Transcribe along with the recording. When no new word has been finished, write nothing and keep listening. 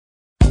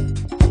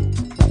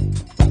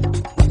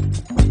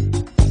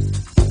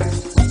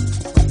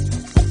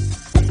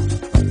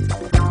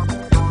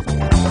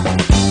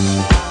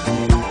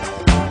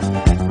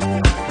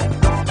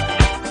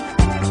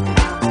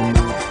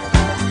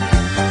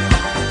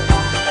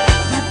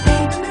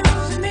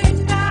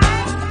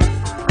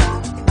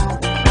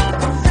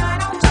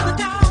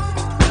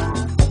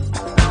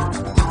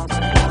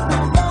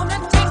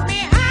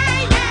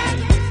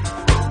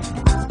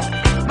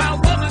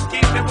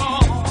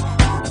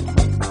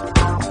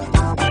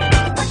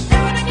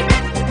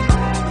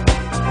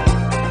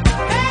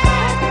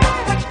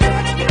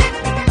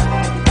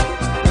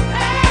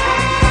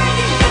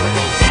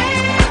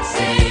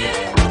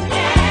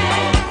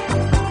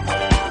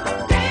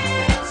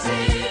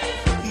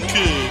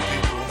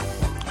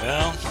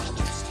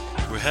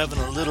having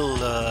a little,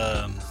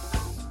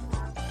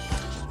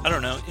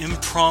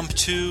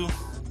 impromptu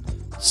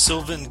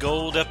Sylvan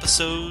Gold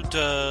episode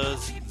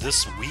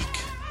this week.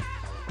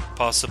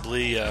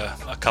 Possibly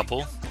a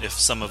couple, if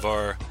some of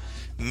our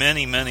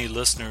many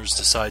listeners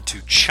decide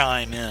to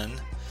chime in.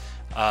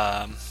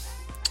 We're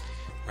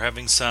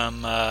having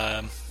some,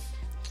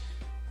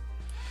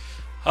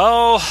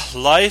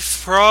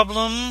 life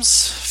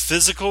problems,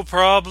 physical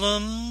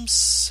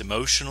problems,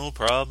 emotional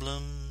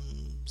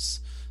problems,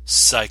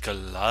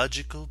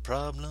 psychological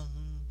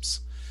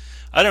problems.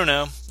 I don't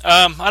know.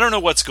 I don't know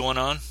what's going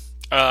on.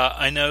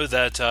 I know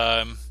that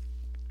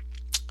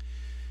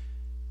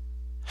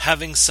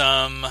having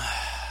some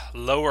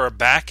lower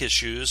back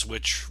issues,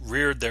 which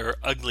reared their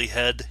ugly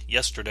head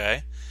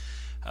yesterday,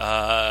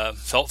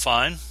 felt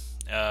fine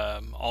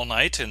all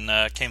night,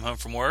 and came home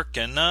from work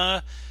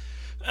and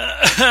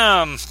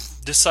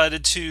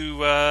decided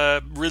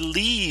to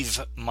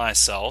relieve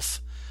myself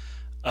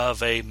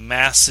of a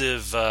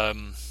massive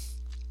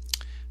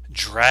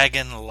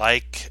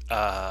dragon-like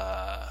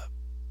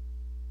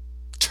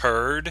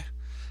turd,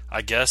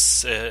 I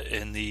guess,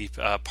 in the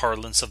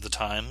parlance of the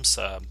times.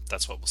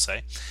 That's what we'll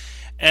say.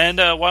 And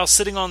while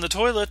sitting on the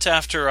toilet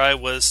after I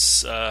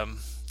was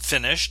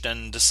finished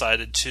and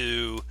decided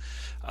to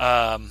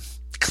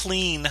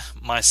clean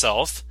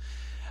myself,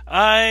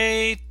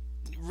 I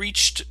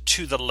reached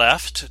to the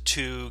left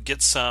to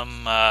get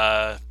some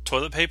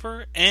toilet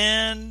paper,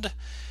 and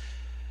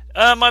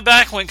my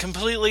back went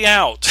completely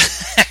out.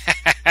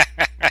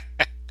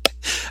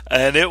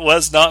 And it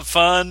was not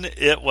fun.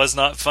 It was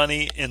not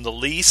funny in the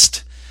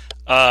least.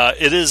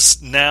 It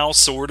is now,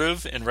 sort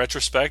of, in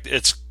retrospect.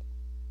 It's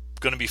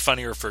going to be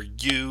funnier for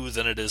you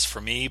than it is for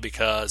me,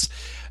 because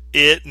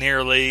I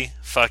nearly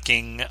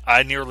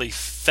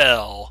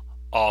fell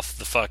off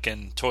the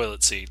fucking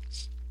toilet seat.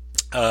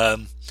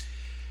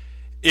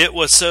 It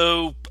was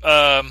so,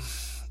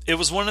 it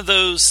was one of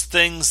those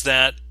things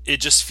that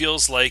it just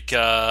feels like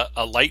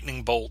a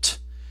lightning bolt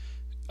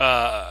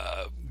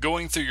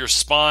going through your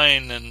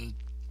spine, and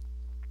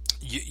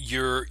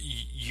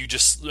you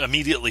just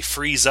immediately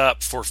freeze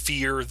up for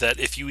fear that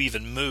if you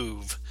even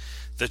move,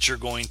 that you're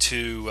going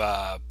to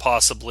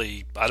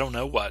possibly, I don't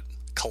know what,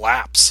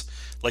 collapse.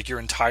 Like your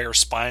entire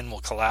spine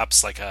will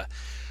collapse like a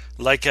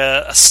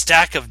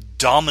stack of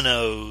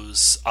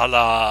dominoes, a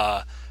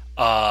la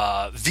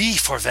V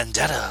for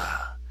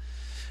Vendetta.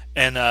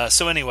 And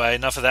so anyway,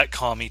 enough of that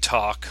commie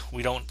talk.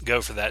 We don't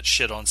go for that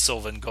shit on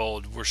Sylvan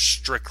Gold. We're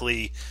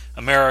strictly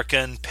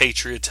American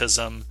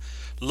patriotism.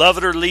 Love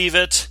it or leave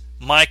it.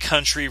 My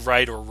country,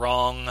 right or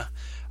wrong.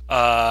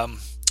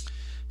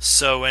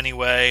 So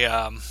anyway,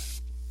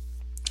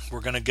 we're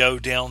going to go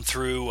down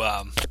through,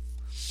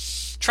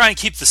 try and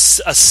keep a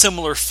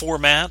similar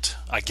format,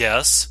 I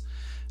guess,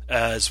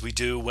 as we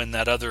do when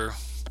that other,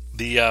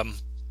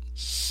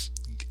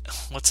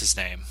 what's his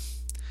name?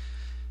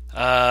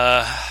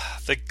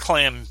 The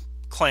clam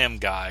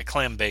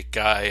bake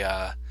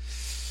guy,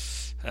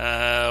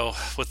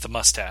 with the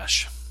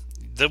mustache.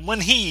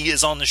 When he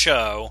is on the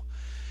show,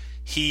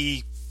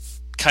 he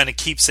kind of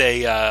keeps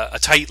a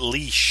tight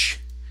leash,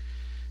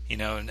 you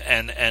know,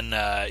 and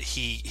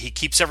he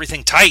keeps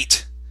everything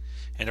tight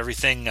and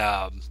everything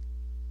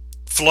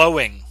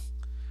flowing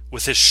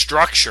with his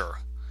structure.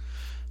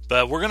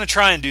 But we're going to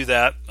try and do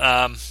that.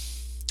 I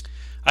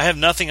have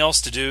nothing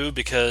else to do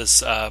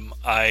because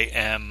I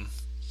am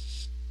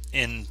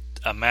in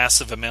a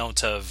massive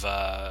amount of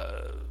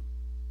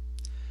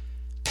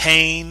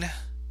pain.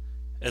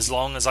 As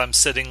long as I'm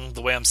sitting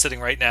the way I'm sitting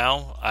right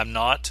now, I'm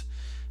not.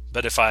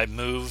 But if I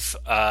move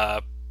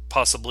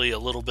possibly a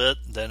little bit,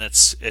 then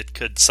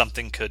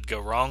something could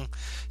go wrong.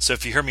 So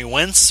if you hear me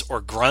wince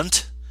or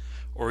grunt,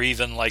 or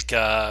even like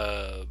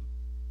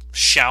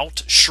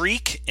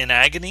shriek in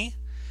agony,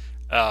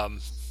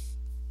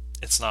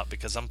 it's not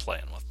because I'm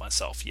playing with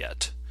myself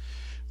yet.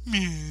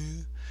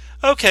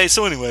 Okay,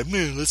 so anyway,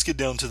 let's get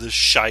down to this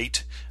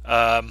shite.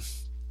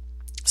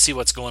 See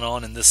what's going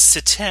on in this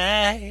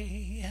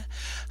city.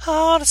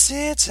 Oh, the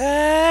city.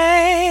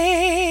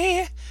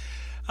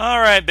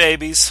 Alright,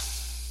 babies.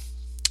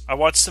 I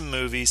watched some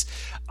movies.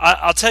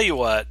 I'll tell you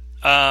what.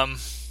 I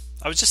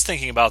was just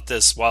thinking about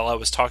this while I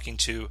was talking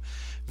to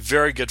a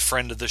very good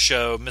friend of the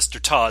show, Mr.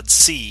 Todd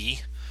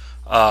C.,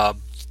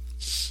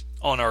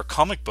 on our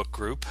comic book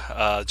group,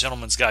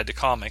 Gentleman's Guide to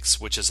Comics,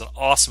 which is an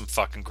awesome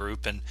fucking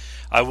group. And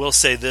I will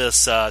say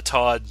this,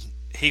 Todd,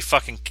 he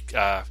fucking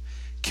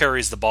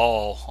carries the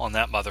ball on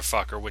that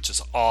motherfucker, which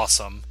is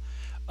awesome.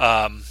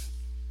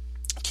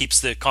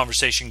 Keeps the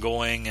conversation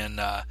going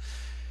and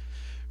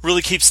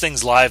really keeps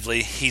things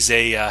lively. He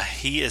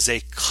is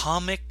a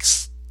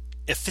comics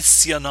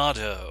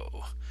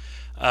aficionado.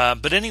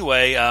 But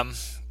anyway,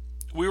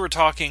 we were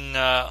talking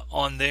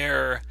on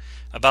there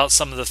about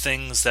some of the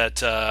things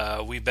that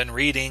we've been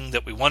reading,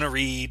 that we want to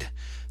read,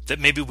 that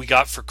maybe we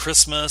got for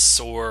Christmas,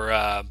 or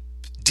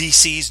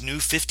DC's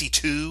New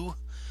 52,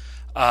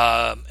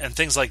 and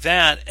things like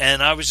that.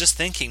 And I was just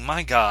thinking,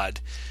 my God,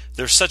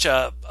 there's such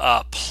a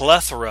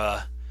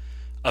plethora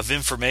of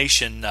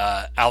information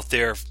out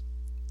there,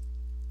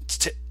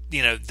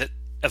 that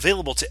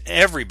available to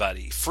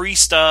everybody. Free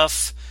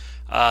stuff,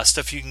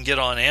 stuff you can get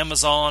on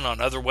Amazon,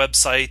 on other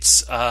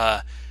websites,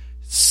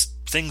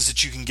 things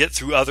that you can get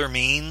through other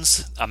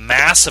means. A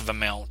massive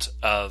amount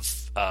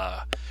of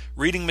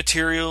reading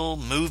material,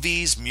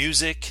 movies,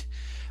 music.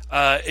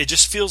 It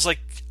just feels like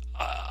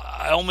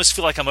I almost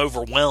feel like I'm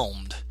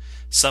overwhelmed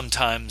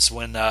sometimes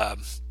when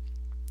I'm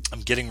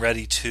getting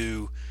ready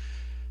to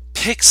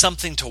pick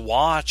something to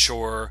watch,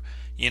 or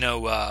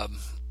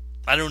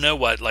I don't know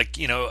what,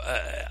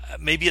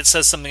 maybe it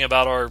says something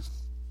about our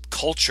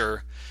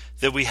culture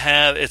that we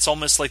have. It's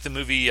almost like the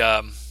movie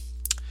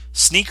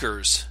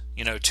Sneakers,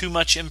 too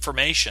much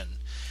information.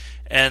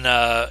 And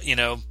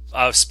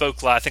I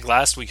spoke, I think,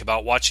 last week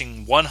about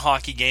watching one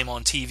hockey game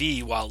on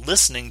TV while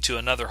listening to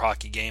another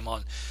hockey game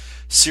on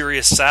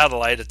Sirius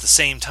Satellite at the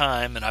same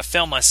time, and I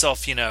found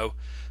myself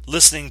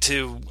listening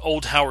to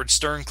old Howard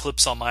Stern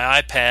clips on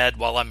my iPad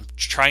while I'm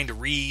trying to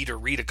read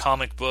a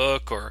comic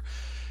book, or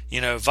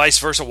vice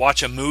versa,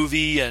 watch a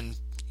movie and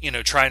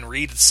try and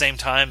read at the same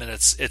time, and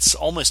it's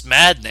almost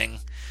maddening.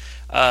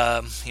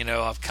 I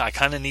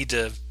kind of need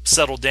to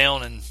settle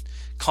down and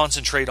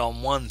concentrate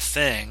on one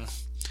thing.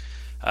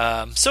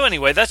 So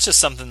anyway, that's just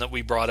something that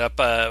we brought up.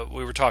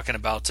 We were talking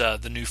about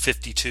the New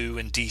 52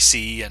 in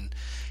DC, and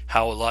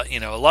how a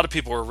lot of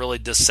people were really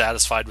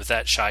dissatisfied with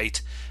that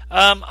shite.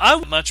 I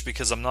wouldn't much,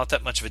 because I'm not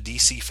that much of a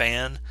DC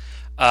fan.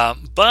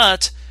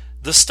 But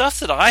the stuff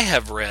that I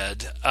have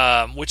read,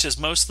 which is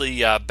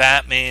mostly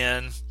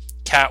Batman,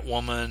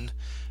 Catwoman,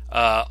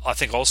 I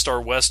think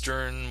All-Star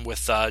Western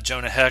with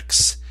Jonah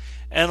Hex,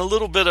 and a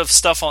little bit of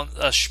stuff on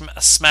a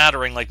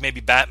smattering, like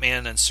maybe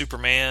Batman and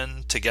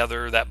Superman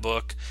together, that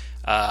book.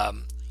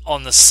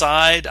 On the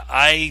side,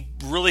 I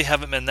really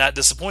haven't been that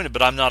disappointed,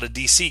 but I'm not a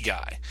DC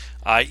guy.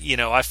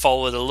 I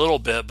follow it a little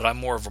bit, but I'm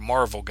more of a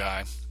Marvel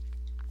guy.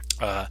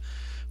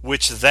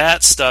 Which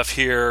that stuff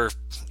here,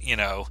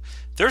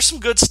 there's some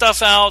good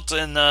stuff out,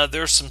 and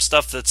there's some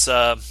stuff that's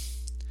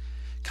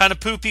kind of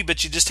poopy,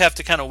 but you just have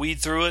to kind of weed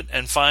through it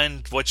and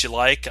find what you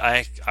like.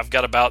 I've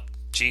got about,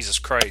 Jesus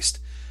Christ,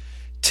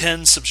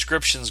 10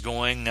 subscriptions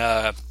going,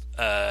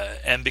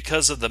 and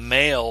because of the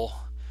mail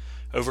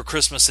over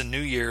Christmas and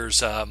New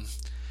Year's,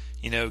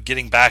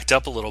 getting backed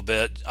up a little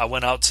bit, I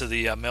went out to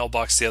the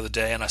mailbox the other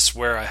day, and I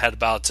swear I had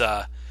about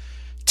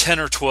 10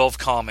 or 12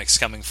 comics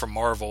coming from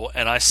Marvel,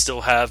 and I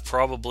still have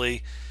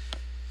probably,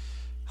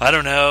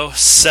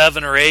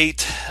 7 or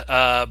 8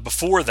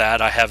 before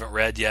that I haven't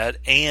read yet,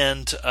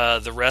 and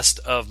the rest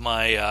of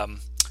my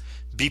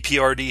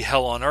BPRD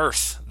Hell on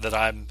Earth that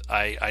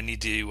I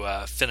need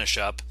to finish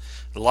up.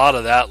 A lot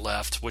of that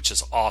left, which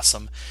is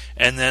awesome.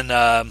 And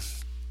then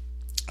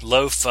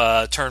Loaf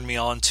turned me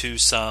on to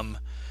some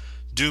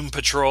Doom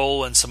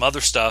Patrol and some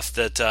other stuff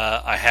that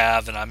I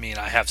have, and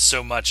I have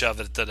so much of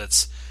it that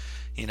it's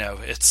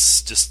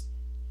just,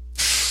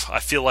 I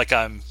feel like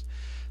I'm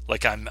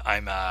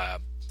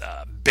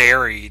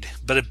buried,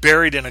 but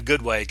buried in a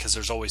good way, because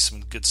there's always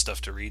some good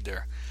stuff to read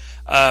there.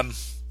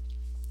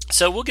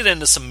 So we'll get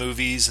into some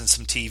movies and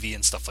some TV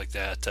and stuff like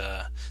that.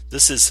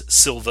 This is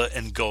Silva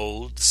and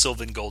Gold, the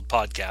Silva and Gold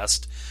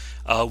podcast.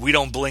 We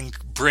don't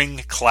bring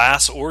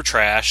class or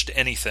trash to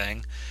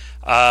anything.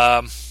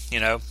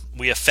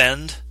 We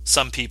offend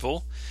some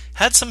people.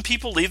 Had some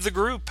people leave the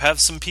group. Have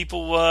some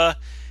people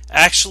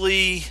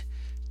actually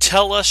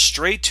tell us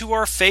straight to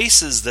our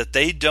faces that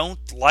they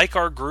don't like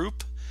our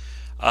group,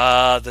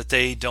 that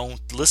they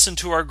don't listen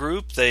to our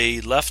group,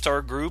 they left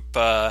our group,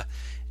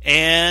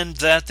 and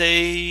that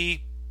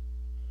they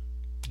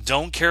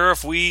don't care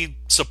if we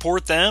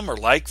support them or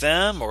like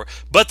them,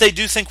 but they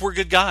do think we're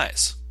good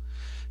guys.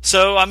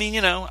 So,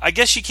 I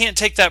guess you can't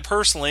take that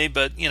personally,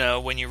 but,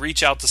 when you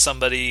reach out to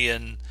somebody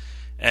and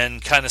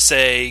kind of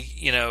say,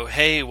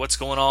 hey, what's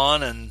going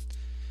on, and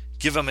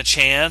give them a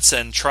chance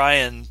and try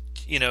and,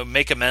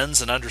 make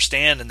amends and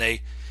understand, and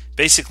they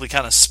basically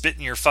kind of spit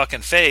in your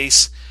fucking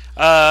face,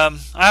 I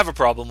have a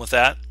problem with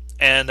that.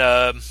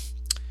 And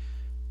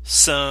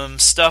some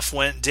stuff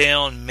went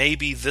down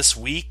maybe this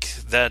week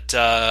that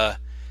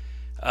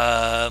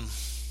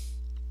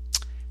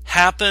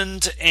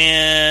happened,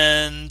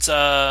 and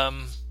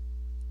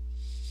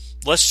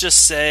let's just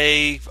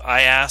say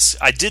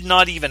I did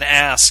not even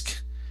ask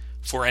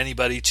for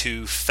anybody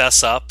to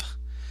fess up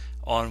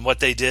on what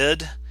they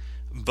did,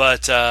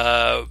 but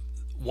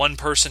one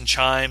person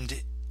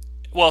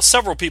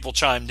several people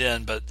chimed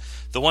in, but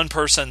the one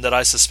person that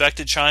I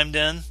suspected chimed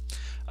in,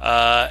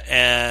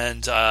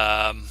 and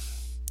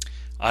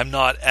I'm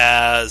not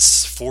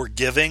as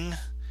forgiving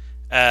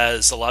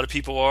as a lot of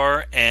people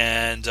are,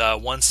 and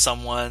once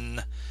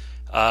someone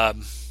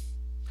kind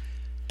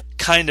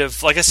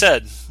of, like I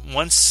said,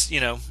 once,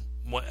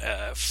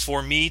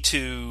 for me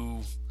to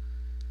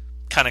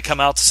kind of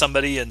come out to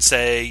somebody and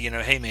say,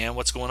 hey man,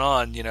 what's going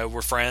on?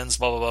 We're friends,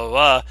 blah, blah, blah,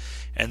 blah.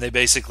 And they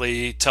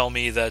basically tell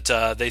me that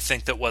they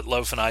think that what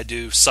Loaf and I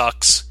do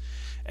sucks,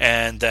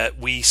 and that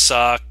we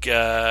suck,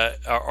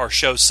 our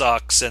show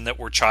sucks, and that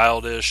we're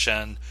childish,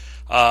 and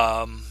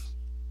not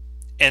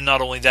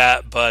only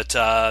that, but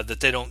that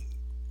they don't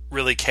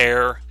really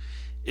care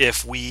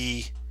if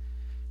we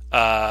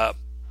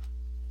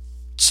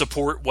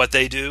support what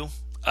they do,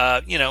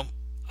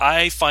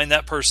 I find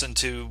that person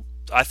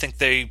I think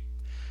they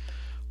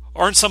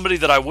aren't somebody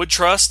that I would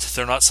trust.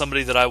 They're not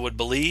somebody that I would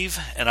believe.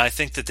 And I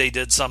think that they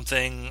did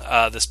something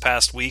this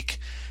past week.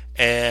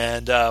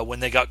 And when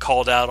they got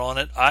called out on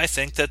it, I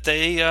think that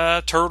they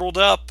turtled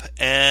up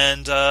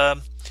and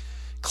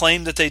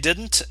claimed that they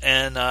didn't.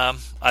 And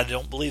I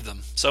don't believe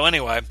them. So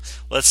anyway,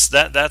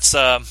 that's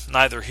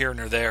neither here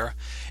nor there.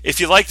 If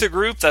you like the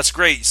group, that's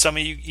great. Some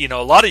of you, a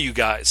lot of you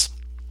guys,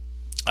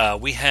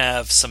 we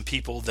have some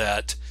people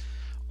that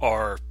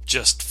are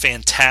just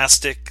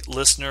fantastic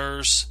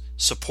listeners,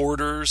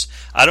 supporters.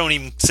 I don't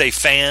even say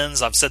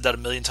fans. I've said that a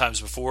million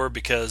times before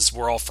because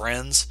we're all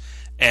friends.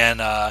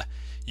 And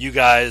you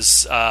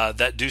guys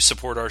that do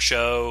support our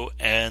show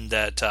and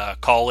that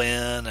call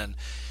in and,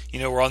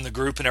 we're on the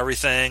group and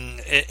everything.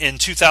 In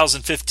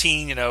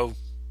 2015,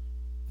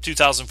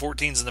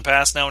 2014's in the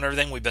past now and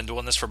everything. We've been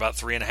doing this for about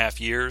 3.5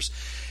 years.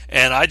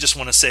 And I just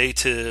want to say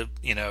to,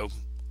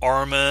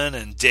 Armin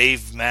and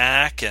Dave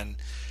Mack, and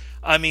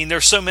I mean,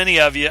 there's so many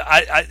of you.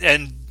 I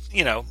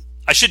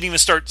shouldn't even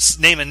start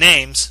naming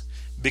names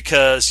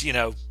because,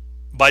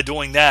 by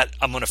doing that,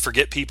 I'm going to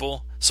forget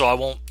people. So I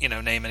won't,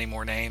 name any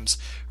more names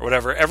or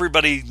whatever.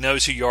 Everybody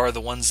knows who you are,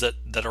 the ones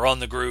that are on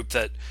the group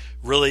that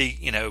really,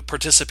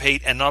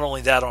 participate. And not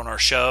only that, on our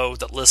show,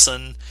 that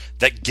listen,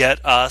 that get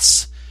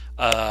us,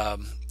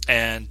 and,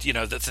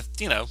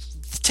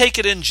 take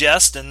it in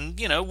jest. And,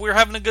 we're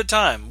having a good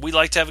time. We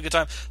like to have a good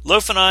time.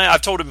 Loaf and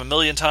I've told him a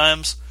million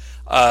times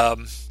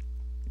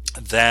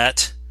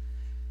that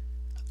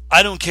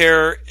I don't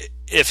care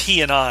if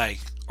he and I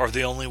are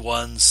the only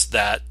ones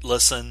that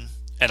listen,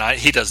 and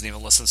he doesn't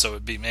even listen, so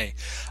it'd be me.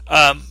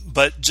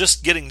 But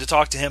just getting to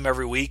talk to him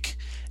every week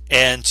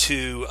and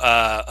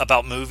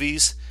about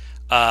movies.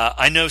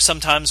 I know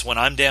sometimes when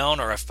I'm down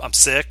or if I'm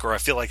sick or I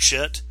feel like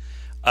shit,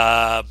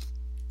 and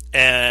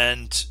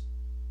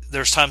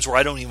there's times where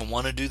I don't even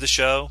want to do the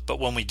show, but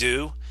when we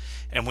do,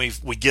 and we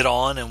get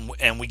on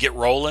and we get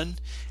rolling,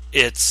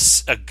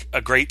 it's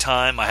a great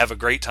time. I have a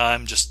great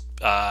time just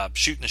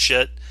shooting the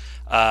shit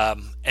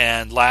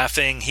and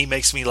laughing. He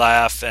makes me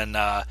laugh, and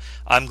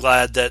I'm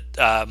glad that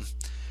like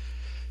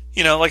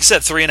I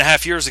said,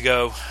 3.5 years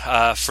ago,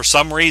 for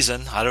some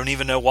reason, I don't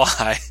even know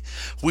why,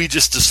 we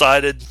just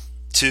decided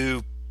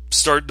to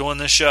start doing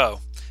this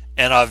show.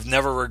 And I've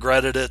never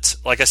regretted it.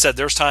 Like I said,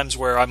 there's times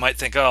where I might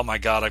think, oh my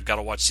God, I've got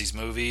to watch these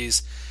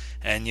movies.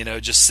 And,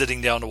 just sitting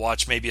down to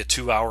watch maybe a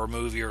 2-hour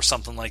movie or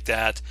something like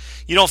that.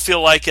 You don't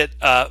feel like it.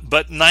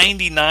 But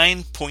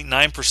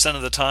 99.9%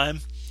 of the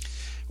time,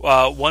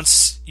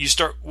 once you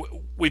start,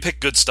 we pick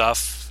good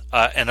stuff.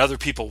 And other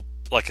people,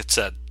 like I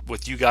said,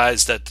 with you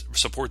guys that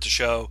support the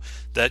show,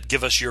 that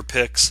give us your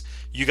picks,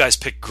 you guys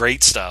pick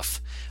great stuff.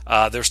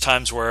 There's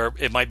times where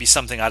it might be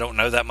something I don't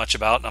know that much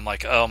about, and I'm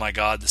like, oh my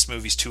God, this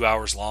movie's 2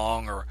 hours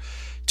long or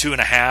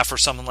 2.5 or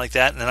something like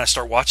that. And then I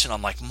start watching,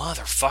 I'm like,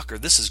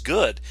 motherfucker, this is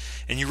good.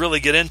 And you really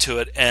get into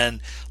it.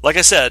 And like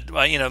I said,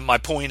 my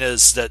point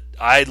is that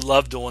I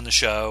love doing the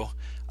show.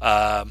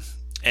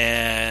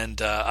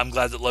 And I'm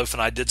glad that Loaf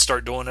and I did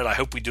start doing it. I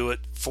hope we do it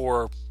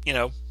for,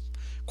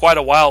 quite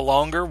a while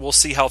longer. We'll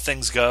see how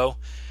things go.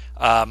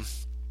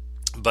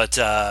 But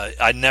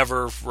I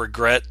never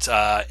regret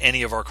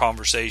any of our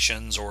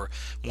conversations or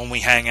when we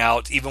hang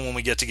out, even when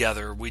we get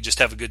together. We just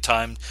have a good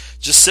time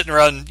just sitting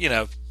around,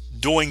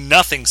 doing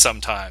nothing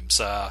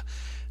sometimes,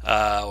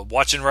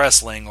 watching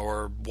wrestling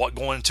or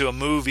going to a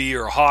movie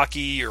or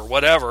hockey or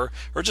whatever,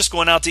 or just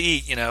going out to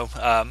eat.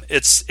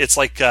 It's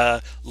like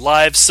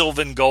live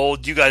Sylvan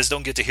Gold. You guys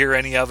don't get to hear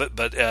any of it,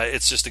 but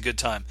it's just a good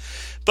time.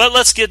 But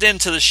let's get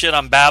into the shit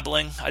I'm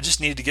babbling. I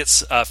just needed to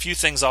get a few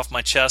things off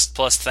my chest,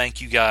 plus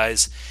thank you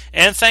guys.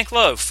 And thank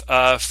Loaf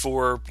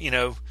for,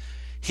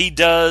 he's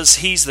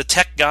the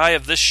tech guy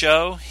of this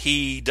show.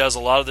 He does a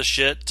lot of the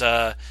shit,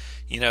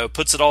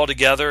 puts it all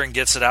together and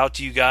gets it out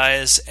to you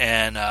guys.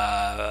 And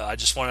I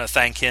just want to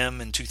thank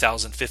him in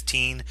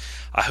 2015.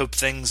 I hope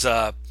things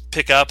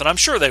pick up, and I'm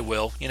sure they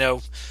will.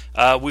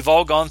 We've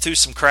all gone through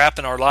some crap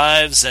in our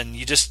lives, and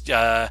you just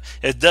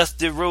it doth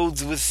the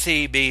roads with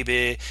thee,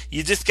 baby.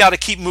 You just got to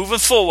keep moving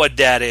forward,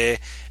 daddy,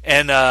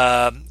 and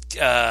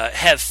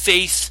have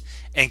faith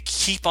and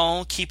keep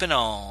on keeping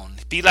on.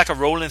 Be like a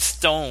rolling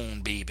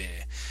stone, baby.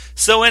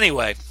 So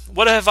anyway,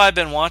 what have I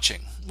been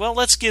watching? Well,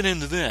 let's get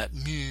into that.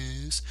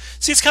 Yes.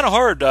 See, it's kind of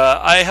hard.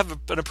 I have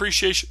an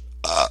appreciation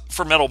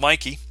for Metal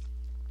Mikey,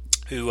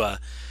 who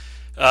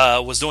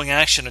was doing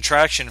Action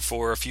Attraction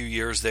for a few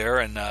years there,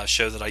 and a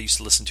show that I used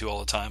to listen to all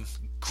the time.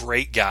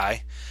 Great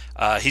guy.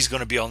 He's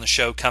going to be on the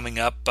show coming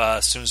up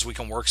as soon as we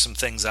can work some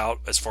things out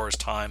as far as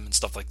time and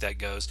stuff like that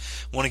goes.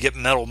 Want to get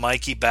Metal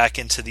Mikey back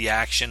into the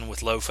action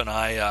with Loaf and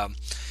I.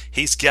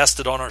 He's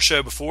guested on our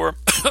show before.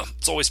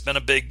 It's always been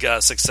a big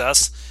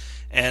success,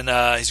 and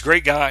he's a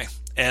great guy.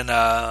 And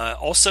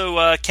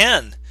also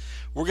Ken.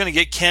 We're going to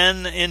get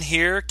Ken in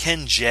here,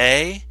 Ken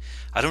J.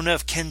 I don't know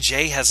if Ken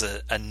J has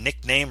a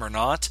nickname or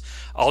not.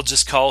 I'll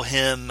just call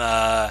him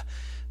the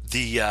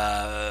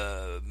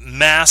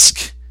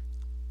Mask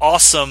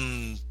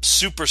Awesome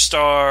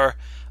Superstar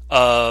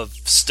of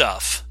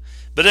stuff.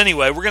 But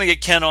anyway, we're going to get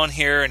Ken on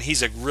here, and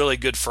he's a really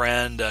good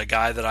friend, a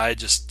guy that I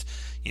just,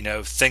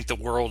 think the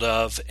world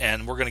of,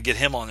 and we're going to get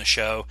him on the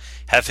show,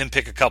 have him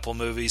pick a couple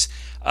movies.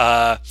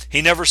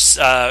 He never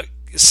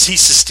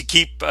ceases to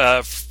keep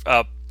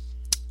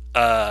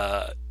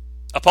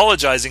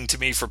apologizing to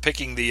me for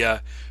picking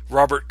the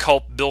Robert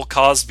Culp, Bill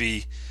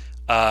Cosby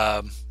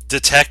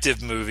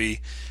detective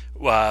movie.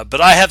 But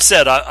I have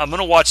said I'm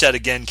going to watch that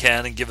again,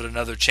 Ken, and give it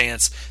another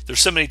chance. There's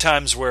so many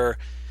times where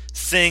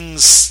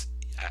things,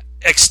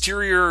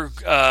 exterior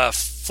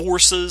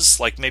forces,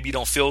 like maybe you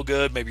don't feel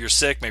good, maybe you're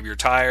sick, maybe you're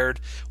tired,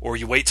 or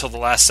you wait till the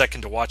last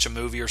second to watch a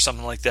movie or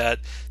something like that,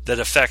 that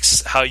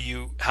affects how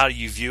you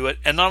view it.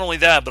 And not only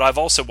that, but I've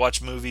also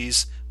watched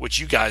movies, which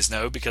you guys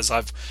know, because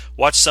I've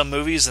watched some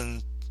movies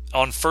and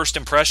on first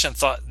impression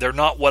thought they're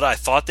not what I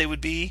thought they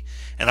would be,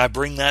 and I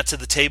bring that to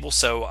the table,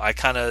 so I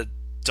kind of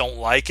don't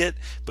like it.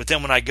 But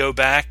then when I go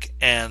back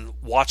and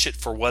watch it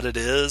for what it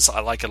is,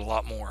 I like it a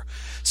lot more.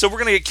 So we're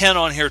going to get Ken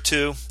on here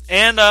too,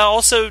 and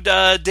also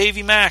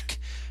Davey Mack,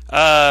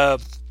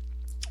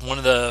 one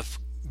of the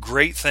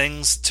great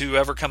things to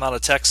ever come out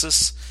of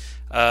Texas.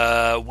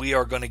 We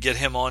are going to get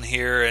him on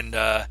here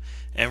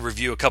and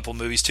review a couple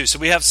movies too. So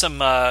we have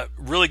some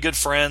really good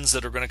friends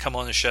that are going to come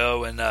on the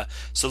show, and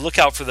so look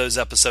out for those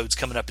episodes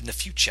coming up in the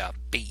future,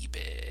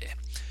 baby.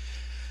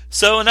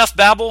 So enough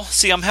babble.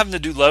 See, I'm having to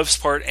do Loaf's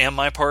part and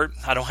my part.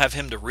 I don't have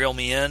him to reel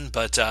me in,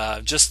 but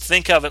just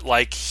think of it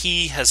like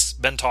he has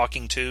been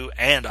talking to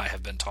and I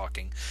have been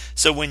talking.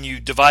 So when you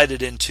divide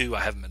it in two,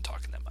 I haven't been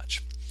talking that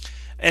much.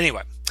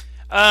 Anyway,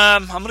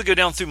 I'm going to go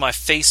down through my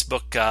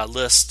Facebook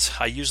list.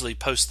 I usually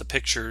post the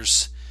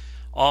pictures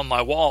on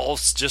my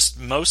walls,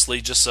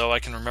 mostly just so I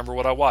can remember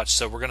what I watched.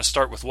 So we're going to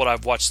start with what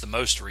I've watched the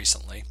most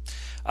recently.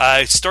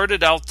 I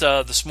started out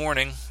this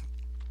morning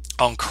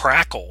on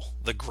Crackle,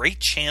 the great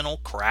channel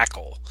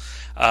Crackle.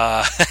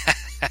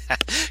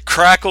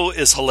 Crackle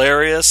is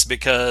hilarious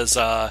because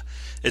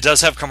it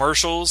does have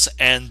commercials,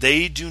 and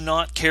they do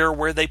not care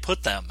where they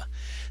put them.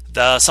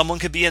 Someone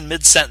could be in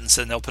mid-sentence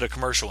and they'll put a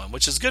commercial in,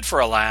 which is good for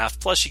a laugh.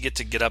 Plus, you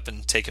get up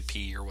and take a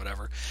pee or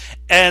whatever.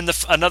 And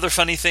another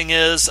funny thing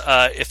is,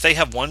 if they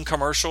have one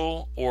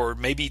commercial or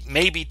maybe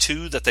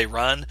two that they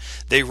run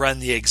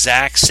the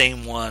exact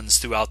same ones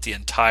throughout the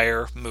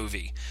entire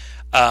movie.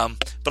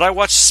 But I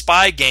watched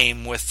Spy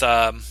Game with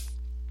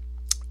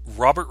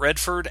Robert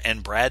Redford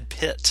and Brad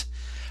Pitt.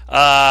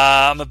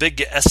 I'm a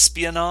big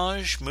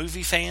espionage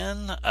movie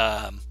fan.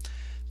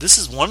 This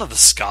is one of the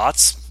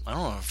Scotts. I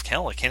don't know if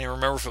I can't even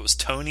remember if it was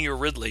Tony or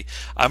Ridley.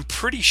 I'm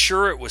pretty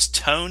sure it was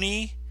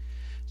Tony,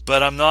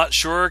 but I'm not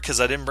sure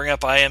because I didn't bring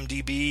up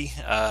IMDb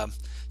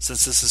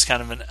since this is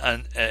kind of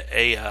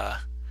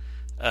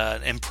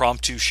an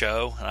impromptu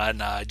show,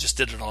 and I just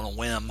did it on a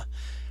whim.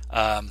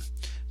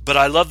 But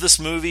I love this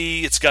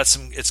movie. It's got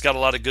a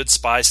lot of good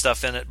spy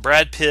stuff in it.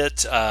 Brad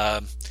Pitt.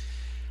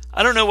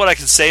 I don't know what I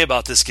can say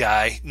about this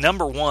guy.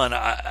 Number one,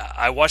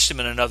 I watched him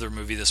in another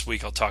movie this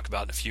week I'll talk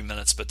about in a few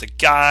minutes, but the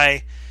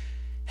guy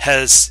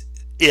has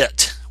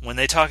it. When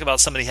they talk about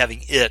somebody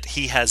having it,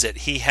 he has it.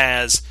 He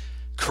has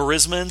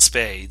charisma in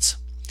spades.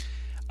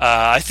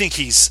 I think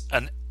he's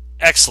an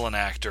excellent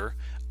actor,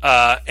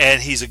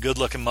 and he's a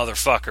good-looking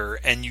motherfucker,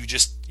 and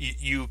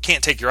you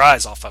can't take your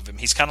eyes off of him.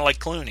 He's kind of like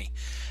Clooney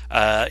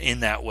in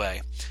that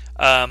way.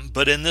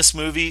 But in this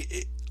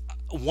movie,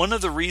 one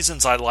of the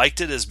reasons I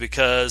liked it is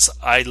because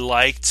I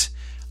liked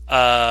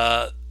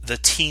the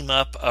team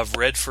up of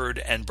Redford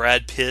and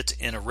Brad Pitt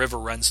in A River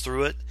Runs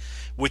Through It,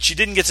 which you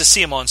didn't get to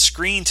see them on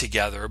screen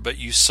together, but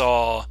you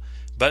saw.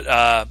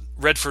 But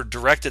Redford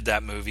directed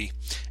that movie,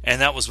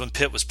 and that was when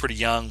Pitt was pretty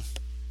young.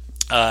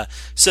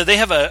 So they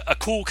have a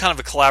cool kind of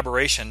a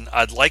collaboration.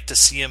 I'd like to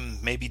see him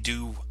maybe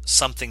do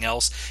something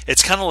else.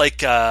 It's kind of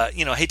like, I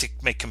hate to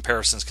make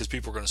comparisons because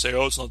people are going to say,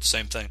 oh, it's not the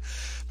same thing.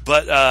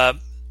 But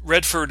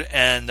Redford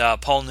and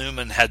Paul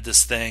Newman had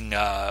this thing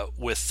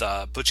with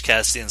Butch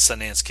Cassidy and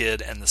Sundance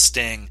Kid and The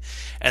Sting,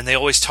 and they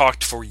always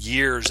talked for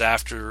years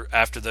after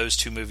those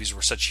two movies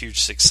were such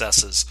huge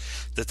successes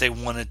that they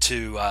wanted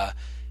to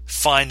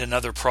find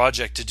another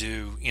project to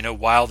do,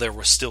 while there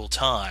was still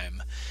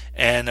time.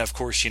 And of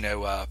course,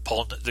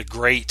 Paul, the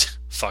great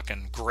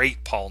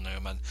Paul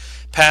Newman,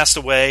 passed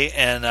away,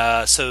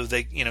 and so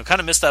they, kind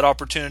of missed that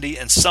opportunity.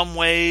 In some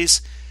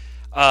ways,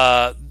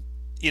 they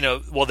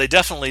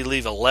definitely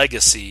leave a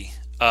legacy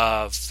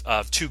of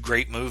two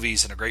great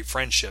movies and a great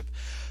friendship.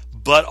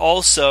 But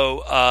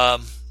also,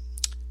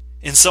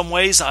 in some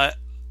ways,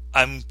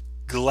 I'm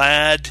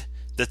glad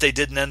that they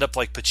didn't end up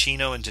like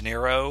Pacino and De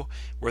Niro,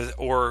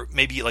 or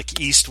maybe like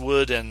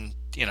Eastwood and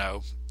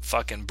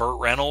fucking Burt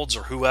Reynolds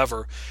or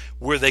whoever,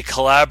 where they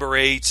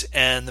collaborate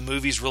and the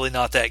movie's really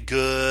not that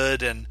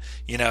good, and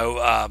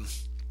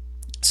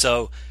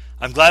so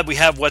I'm glad we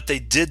have what they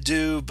did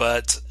do,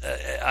 but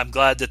I'm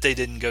glad that they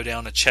didn't go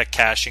down a check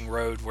cashing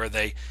road where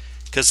they,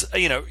 because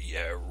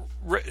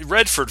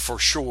Redford for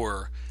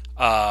sure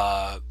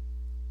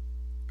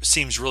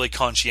seems really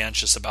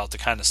conscientious about the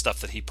kind of stuff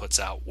that he puts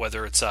out,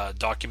 whether it's a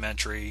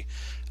documentary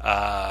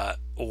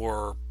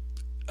or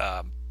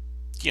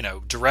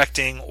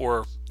directing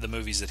or the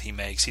movies that he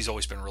makes. He's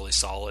always been really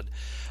solid.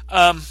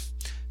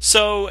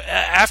 So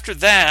after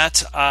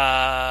that,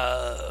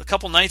 a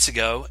couple nights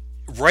ago,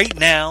 right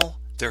now,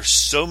 there's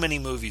so many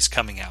movies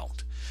coming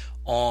out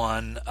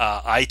on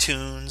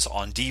iTunes,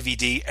 on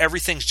DVD.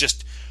 Everything's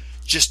just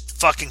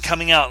fucking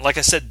coming out. Like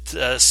I said,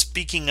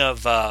 speaking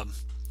of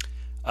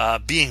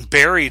being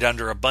buried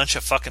under a bunch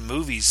of fucking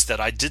movies that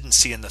I didn't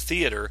see in the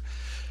theater,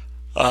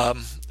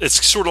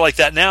 it's sort of like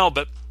that now,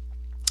 but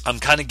I'm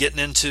kind of getting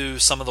into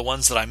some of the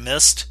ones that I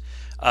missed.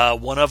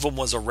 One of them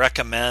was a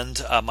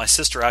recommend. My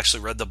sister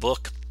actually read the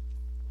book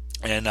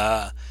and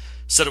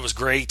said it was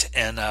great,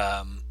 and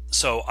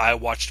so I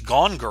watched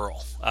Gone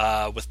Girl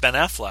with Ben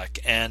Affleck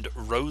and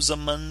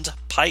Rosamund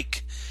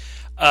Pike,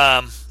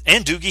 and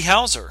Doogie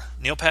Howser.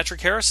 Neil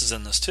Patrick Harris is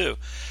in this too.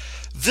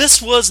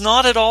 This was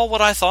not at all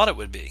what I thought it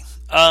would be.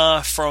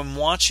 From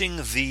watching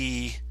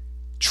the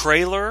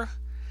trailer,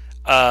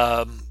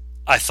 I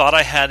thought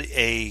I had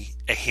a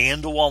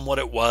handle on what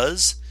it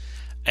was,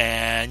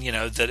 and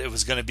that it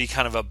was going to be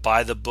kind of a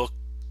by the book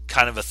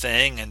kind of a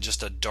thing, and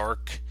just a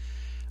dark.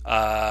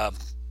 I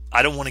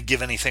don't want to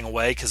give anything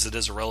away because it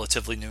is a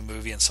relatively new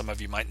movie, and some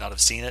of you might not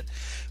have seen it,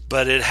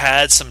 but it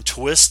had some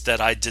twists that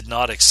I did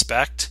not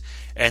expect,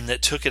 and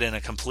that took it in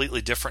a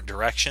completely different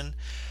direction.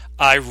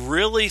 I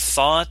really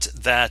thought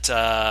that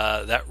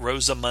that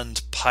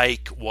Rosamund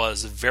Pike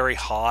was very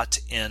hot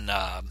in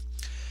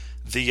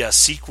the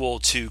sequel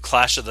to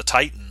Clash of the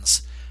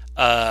Titans,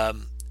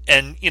 and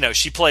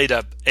she played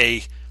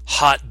a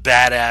hot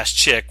badass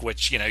chick,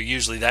 which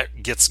usually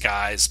that gets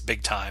guys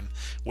big time,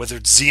 whether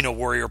it's Xena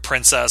Warrior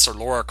Princess or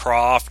Laura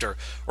Croft or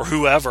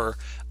whoever.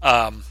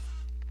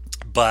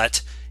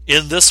 But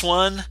in this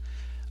one,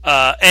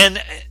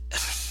 and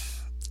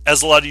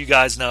as a lot of you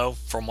guys know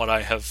from what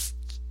I have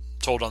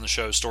told on the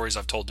show, stories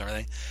I've told and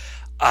everything,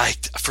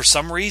 for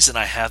some reason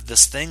I have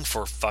this thing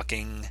for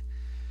fucking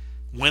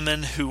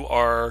women who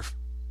are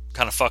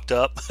kind of fucked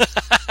up.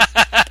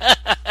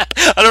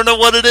 I don't know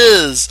what it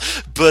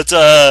is,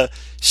 but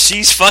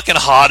she's fucking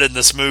hot in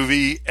this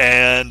movie,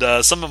 and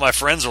some of my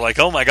friends are like,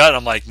 oh my god.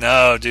 I'm like,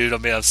 no dude,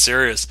 I'm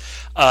serious.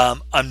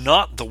 I'm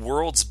not the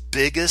world's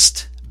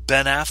biggest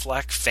Ben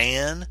Affleck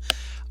fan.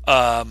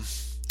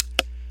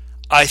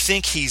 I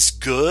think he's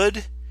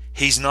good.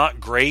 He's not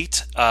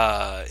great.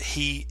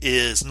 He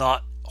is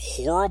not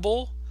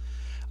horrible,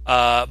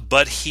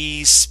 but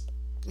he's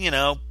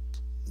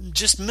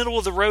just middle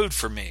of the road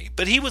for me.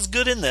 But he was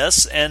good in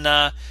this,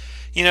 and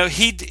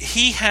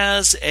he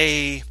has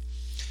a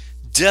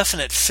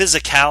definite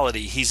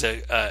physicality. He's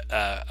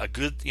a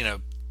good,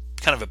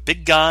 kind of a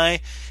big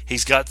guy.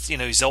 He's got,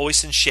 he's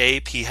always in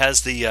shape. He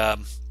has the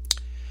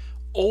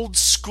old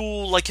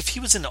school, like if he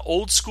was in an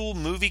old school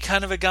movie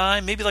kind of a guy,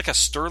 maybe like a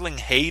Sterling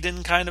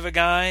Hayden kind of a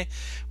guy,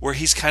 where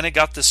he's kind of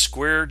got the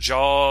square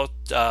jaw,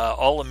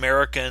 all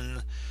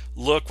American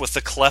look with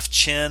the cleft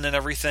chin and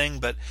everything.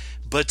 But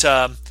it's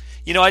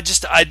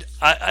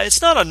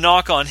not a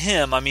knock on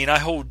him. I mean, I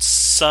hold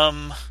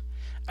some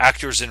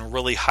actors in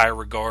really high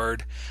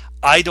regard.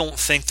 I don't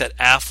think that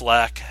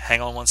Affleck, hang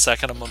on one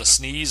second, I'm going to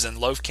sneeze and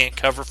Loaf can't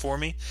cover for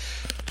me.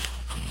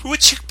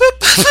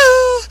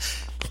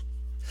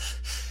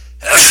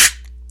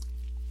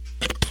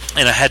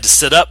 And I had to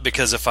sit up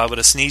because if I would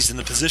have sneezed in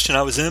the position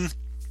I was in,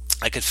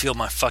 I could feel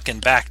my fucking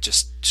back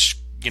just,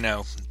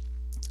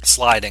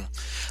 sliding.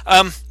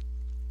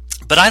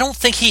 But I don't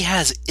think he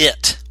has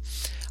it.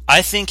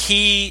 I think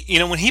he,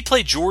 when he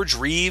played George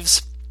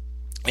Reeves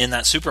in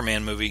that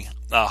Superman movie,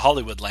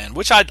 Hollywoodland,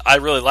 which I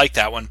really like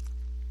that one,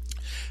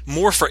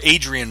 more for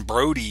Adrian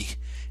Brody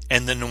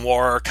and the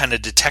noir kind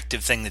of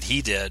detective thing that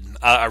he did.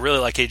 I really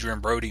like Adrian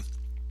Brody.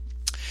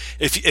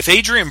 If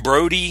Adrian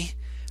Brody,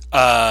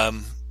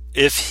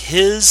 if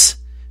his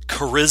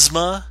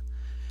charisma,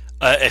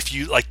 if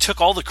you took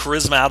all the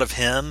charisma out of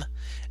him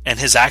and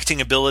his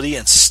acting ability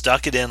and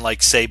stuck it in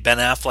say Ben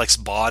Affleck's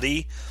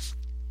body,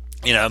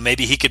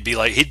 maybe he'd be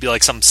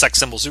like some sex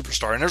symbol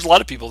superstar. And there's a lot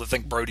of people that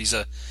think Brody's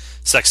a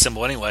sex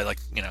symbol anyway.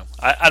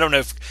 I don't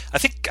know I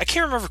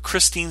can't remember if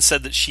Christine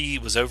said that she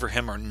was over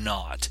him or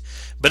not.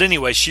 But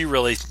anyway, she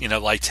really,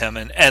 liked him.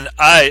 And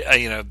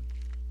I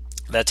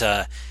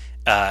that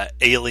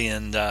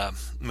Alien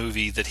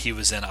movie that he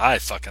was in, I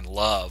fucking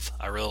love.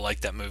 I really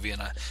like that movie,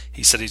 and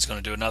he said he's going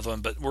to do another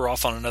one, but we're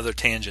off on another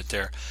tangent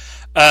there.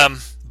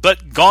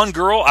 But Gone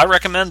Girl, I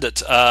recommend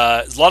it.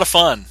 It's a lot of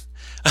fun.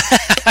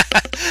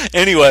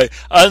 Anyway,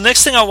 the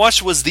next thing I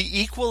watched was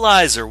The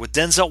Equalizer with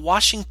Denzel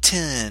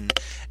Washington,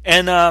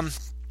 and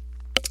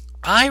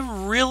I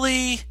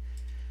really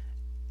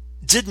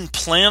didn't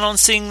plan on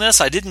seeing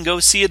this. I didn't go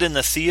see it in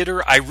the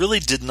theater. I really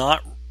did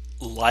not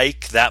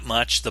like that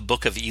much The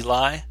Book of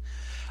Eli.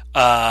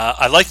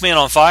 I like Man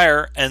on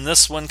Fire, and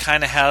this one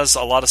kind of has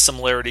a lot of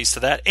similarities to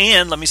that.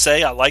 And let me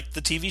say, I like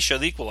the TV show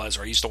The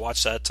Equalizer. I used to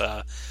watch that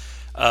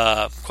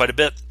quite a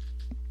bit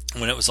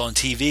when it was on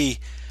TV.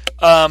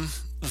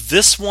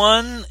 This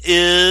one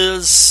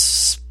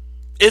it's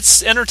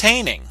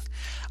entertaining.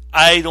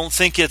 I don't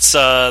think it's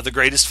the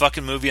greatest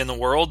fucking movie in the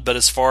world, but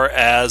as far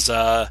as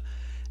a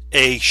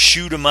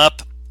shoot 'em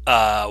up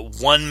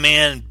one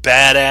man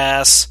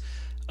badass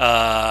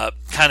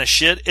kind of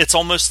shit. It's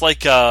almost like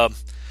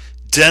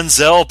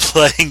Denzel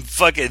playing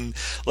fucking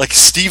like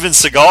Steven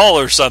Seagal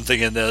or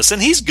something in this,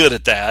 and he's good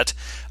at that.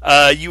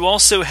 You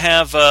also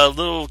have a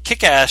little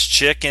kick-ass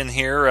chick in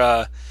here,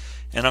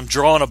 and I'm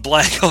drawing a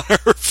blank on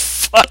her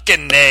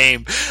fucking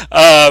name.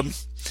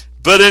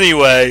 But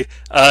anyway,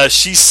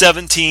 she's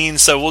 17,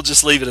 so we'll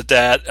just leave it at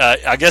that.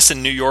 I guess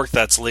in New York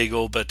that's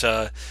legal, but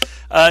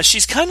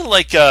she's kind of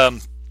like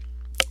the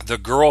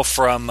girl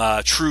from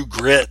True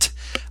Grit.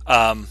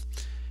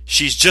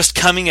 She's just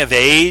coming of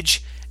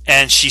age,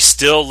 and she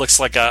still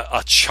looks like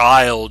a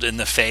child in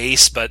the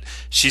face, but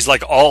she's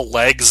like all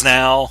legs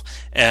now.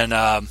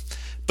 And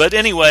but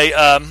anyway,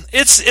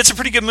 it's a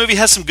pretty good movie. It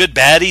has some good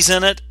baddies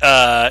in it.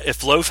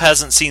 If Loaf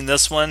hasn't seen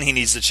this one, he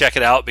needs to check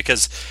it out,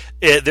 because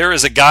there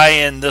is a guy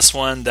in this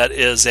one that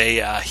is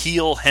a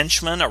heel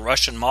henchman, a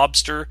Russian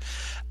mobster,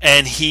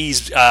 and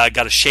he's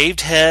got a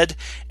shaved head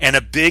and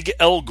a big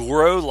El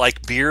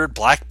Goro-like beard,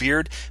 black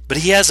beard, but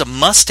he has a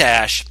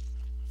mustache.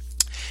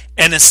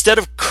 And instead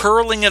of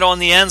curling it on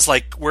the ends,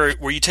 like where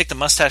you take the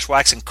mustache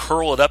wax and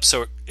curl it up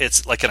so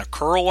it's like in a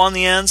curl on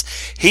the ends,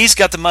 he's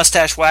got the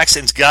mustache wax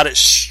and got it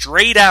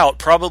straight out,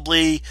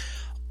 probably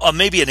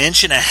maybe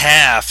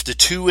 1.5 to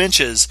 2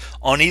 inches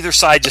on either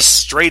side, just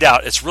straight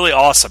out. It's really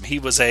awesome. He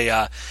was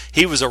a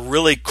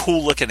really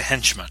cool looking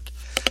henchman.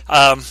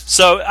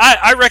 So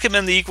I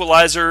recommend The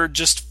Equalizer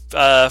just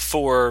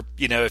for,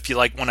 if you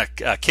want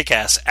a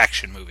kick-ass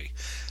action movie.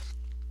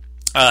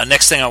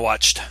 Next thing I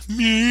watched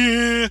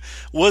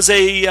was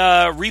a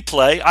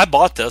replay. I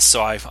bought this,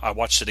 so I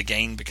watched it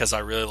again because I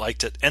really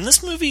liked it. And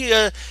this movie,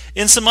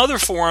 in some other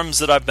forums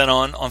that I've been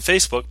on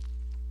Facebook,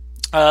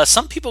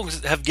 some people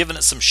have given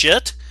it some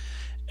shit.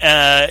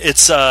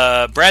 It's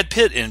Brad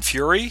Pitt in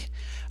Fury.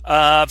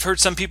 I've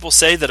heard some people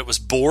say that it was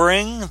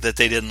boring, that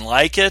they didn't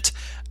like it.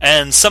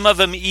 And some of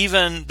them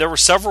there were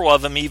several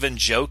of them even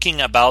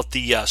joking about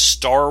the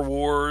Star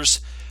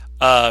Wars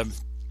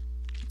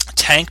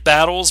tank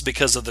battles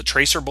because of the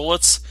tracer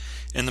bullets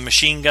and the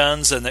machine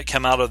guns and that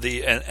come out of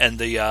the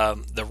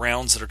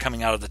rounds that are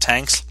coming out of the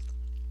tanks.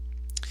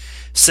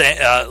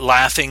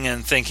 Laughing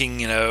and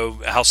thinking,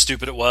 how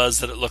stupid it was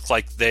that it looked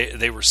like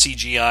they were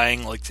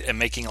CGIing and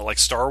making it like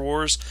Star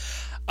Wars.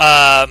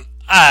 I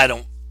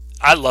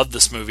love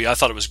this movie. I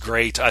thought it was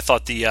great. I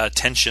thought the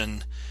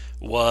tension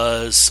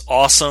was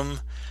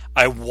awesome.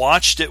 I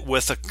watched it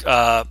with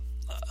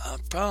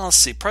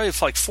probably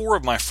like 4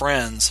 of my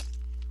friends.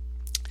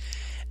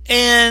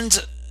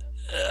 And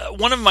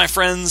one of my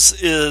friends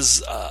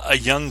is a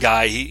young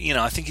guy.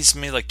 I think he's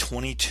maybe like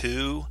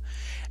 22.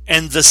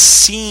 And the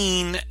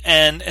scene,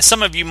 and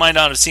some of you might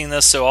not have seen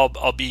this, so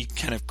I'll be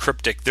kind of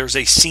cryptic. There's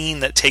a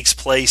scene that takes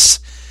place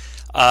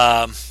in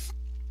a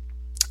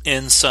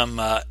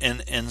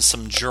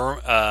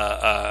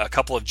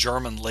couple of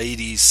German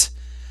ladies'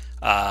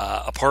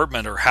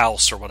 apartment or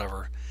house or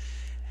whatever.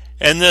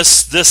 And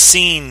this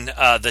scene,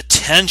 the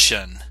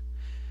tension,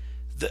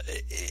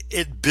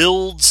 it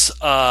builds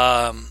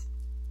from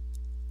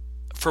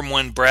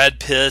when Brad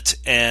Pitt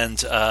and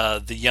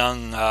the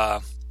young,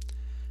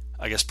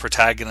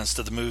 protagonist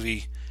of the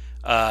movie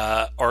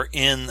are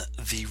in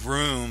the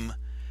room.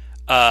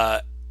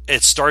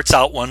 It starts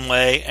out one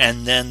way,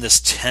 and then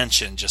this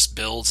tension just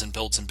builds and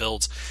builds and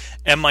builds.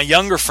 And my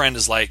younger friend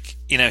is like,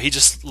 he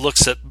just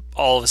looks at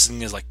all of us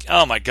and is like,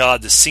 oh my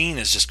God, this scene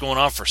is just going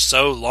on for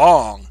so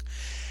long.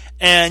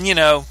 And,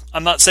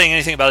 I'm not saying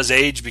anything about his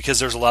age, because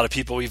there's a lot of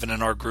people even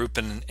in our group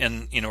and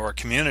in our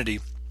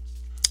community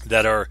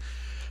that are,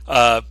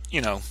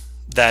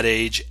 that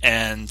age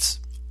and,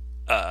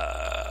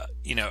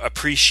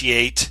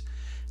 appreciate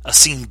a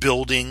scene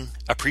building,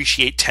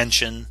 appreciate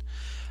tension,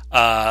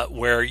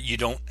 where you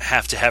don't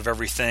have to have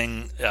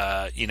everything,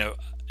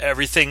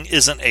 everything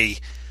isn't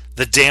the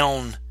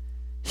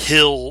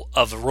downhill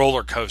of a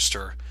roller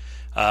coaster.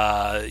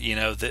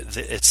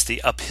 It's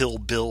the uphill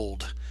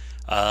build.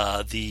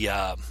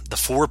 The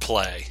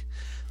foreplay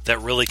that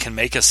really can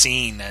make a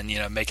scene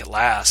and make it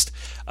last.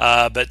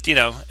 But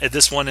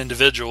this one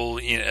individual,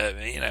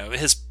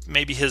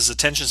 his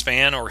attention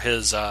span or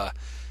his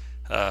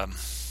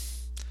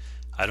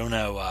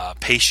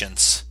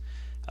patience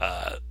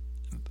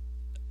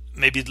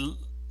maybe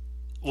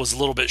was a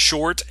little bit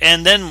short.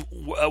 And then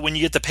when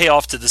you get the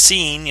payoff to the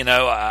scene,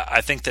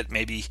 I think that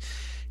maybe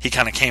he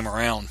kind of came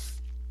around.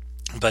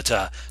 But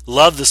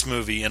love this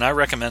movie, and I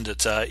recommend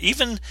it.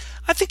 Even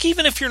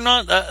if you're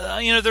not,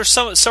 there's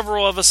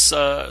several of us,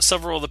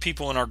 several of the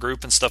people in our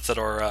group and stuff that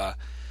are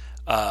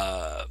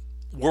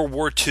World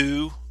War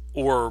II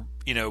or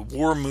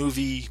war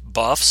movie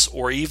buffs,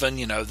 or even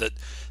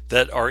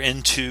that are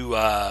into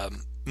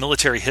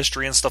military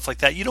history and stuff like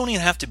that. You don't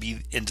even have to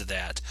be into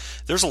that.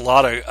 There's a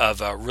lot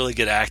of really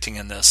good acting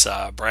in this.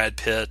 Brad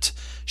Pitt,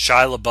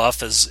 Shia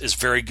LaBeouf is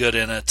very good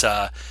in it.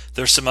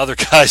 There's some other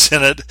guys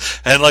in it,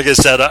 and like I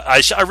said,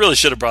 I really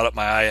should have brought up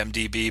my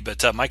IMDb,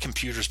 but my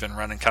computer's been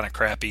running kind of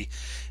crappy,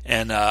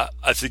 and I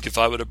think if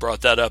I would have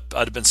brought that up,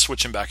 I'd have been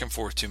switching back and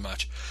forth too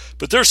much.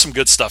 But there's some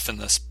good stuff in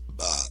this.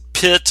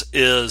 Pitt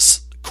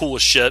is cool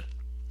as shit.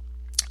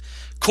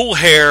 cool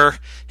hair.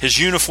 His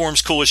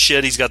uniform's cool as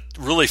shit. He's got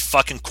really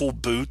fucking cool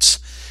boots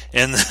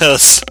in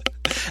this.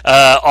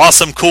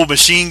 Awesome, cool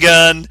machine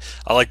gun.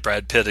 I like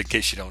Brad Pitt, in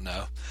case you don't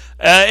know.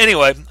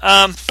 Anyway,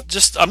 I'm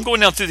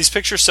going down through these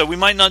pictures, so we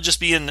might not just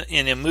be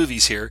in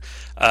movies here.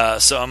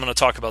 So I'm going to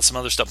talk about some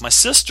other stuff. My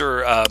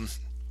sister,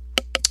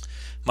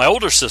 my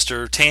older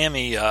sister,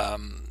 Tammy,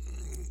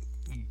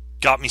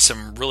 got me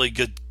some really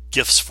good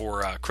gifts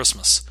for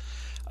Christmas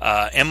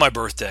and my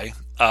birthday.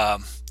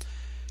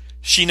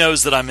 She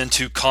knows that I'm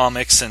into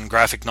comics and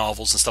graphic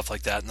novels and stuff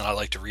like that, and that I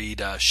like to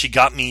read. She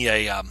got me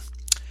a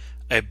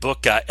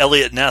book,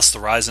 Elliot Ness, The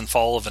Rise and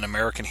Fall of an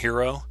American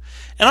Hero.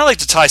 And I like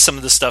to tie some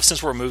of this stuff,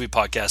 since we're a movie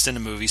podcast,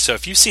 into movies. So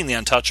if you've seen The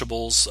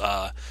Untouchables,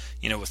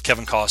 with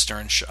Kevin Costner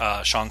and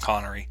Sean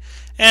Connery,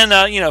 and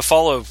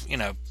follow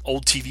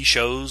old TV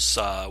shows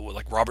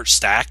like Robert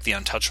Stack, The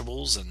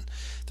Untouchables, and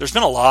there's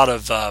been a lot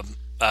of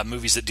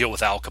movies that deal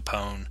with Al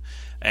Capone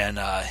and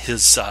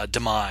his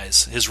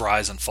demise, his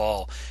rise and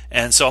fall.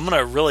 And so I'm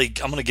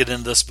gonna get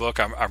into this book.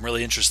 I'm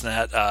really interested in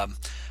that.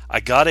 I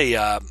got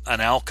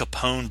an Al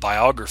Capone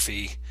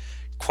biography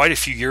quite a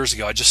few years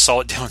ago. I just saw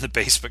it down in the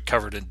basement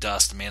covered in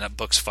dust. Man, that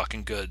book's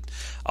fucking good.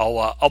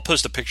 I'll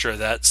post a picture of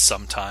that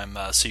sometime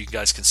so you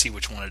guys can see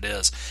which one it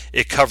is.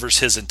 It covers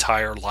his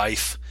entire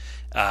life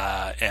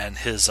and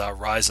his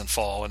rise and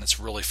fall, and it's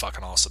really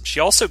fucking awesome. She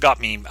also got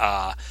me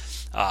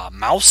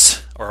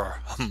Mouse,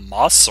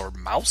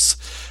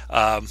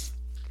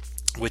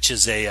 which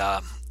is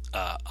a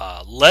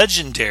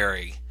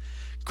legendary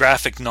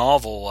graphic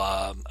novel,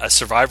 A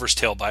Survivor's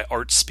Tale by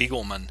Art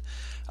Spiegelman.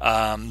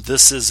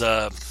 This is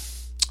a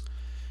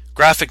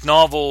graphic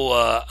novel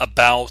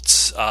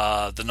about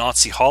the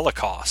Nazi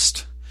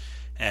Holocaust.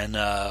 And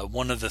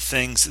one of the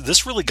things,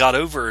 this really got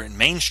over in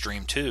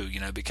mainstream too,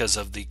 because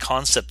of the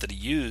concept that he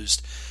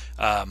used,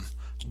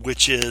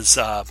 which is,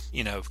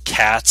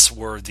 cats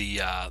were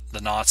the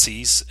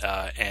Nazis,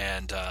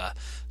 and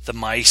the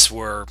mice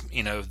were,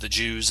 the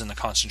Jews in the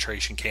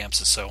concentration camps,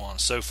 and so on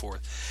and so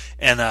forth.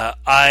 And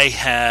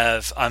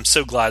I'm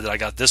so glad that I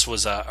got this.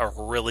 Was a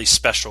really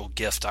special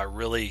gift. I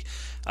really,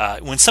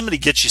 when somebody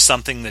gets you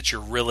something that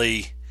you're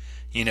really,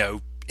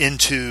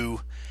 into,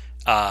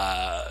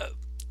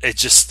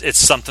 it's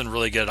something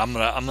really good. I'm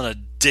gonna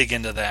dig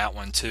into that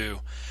one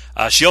too.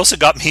 She also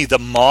got me the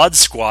Mod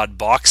Squad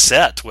box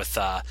set with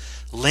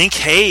Link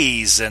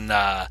Hayes and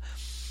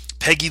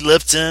Peggy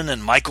Lipton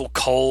and Michael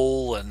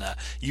Cole, and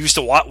we used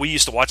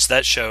to watch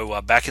that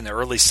show back in the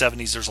early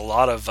 70s. There's a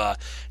lot of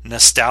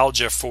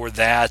nostalgia for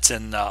that,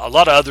 and a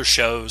lot of other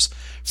shows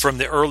from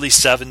the early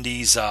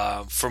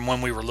 70s, from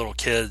when we were little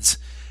kids.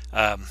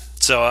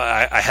 So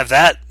I have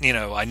that,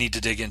 I need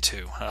to dig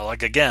into.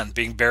 Like, again,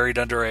 being buried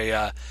under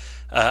a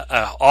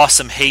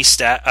awesome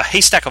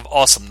haystack of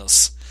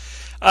awesomeness.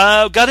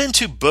 Got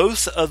into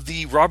both of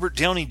the Robert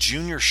Downey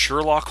Jr.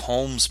 Sherlock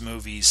Holmes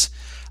movies.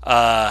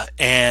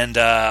 And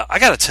I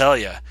gotta tell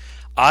you,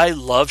 I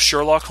love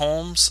Sherlock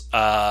Holmes.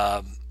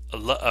 Love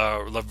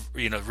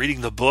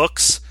reading the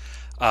books,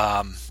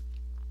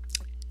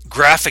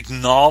 graphic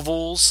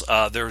novels.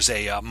 There's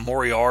a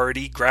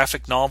Moriarty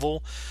graphic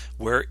novel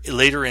where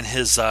later in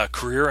his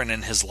career and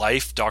in his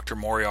life, Dr.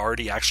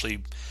 Moriarty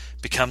actually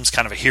becomes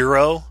kind of a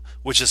hero,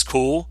 which is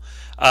cool.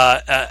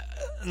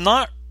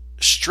 Not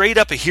straight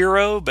up a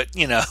hero, but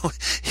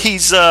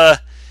he's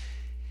not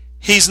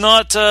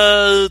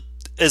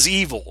as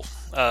evil.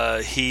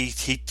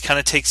 He kind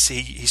of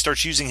he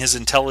starts using his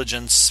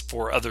intelligence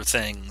for other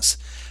things.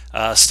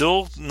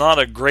 Still not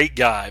a great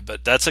guy,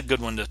 but that's a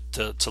good one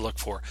to look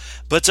for.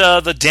 But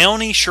the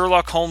Downey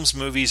Sherlock Holmes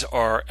movies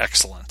are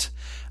excellent.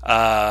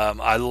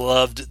 I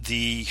loved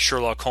the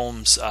Sherlock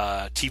Holmes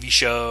TV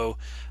show.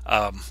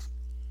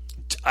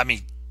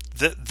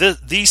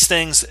 These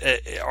things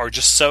are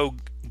just so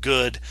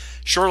good.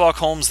 Sherlock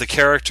Holmes, the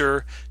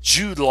character,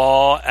 Jude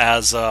Law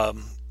as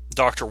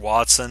Dr.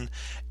 Watson,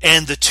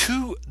 and the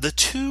two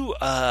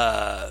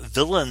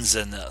villains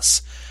in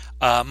this.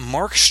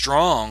 Mark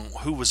Strong,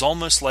 who was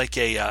almost like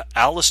a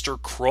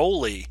Aleister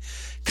Crowley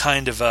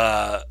kind of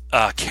a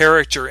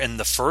character in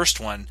the first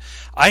one.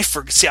 I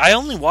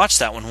only watched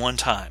that one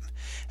time,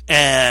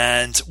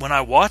 and when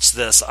I watched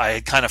this, I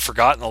had kind of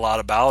forgotten a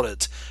lot about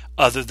it,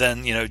 other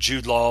than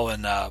Jude Law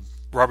and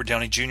Robert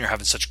Downey Jr.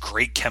 having such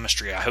great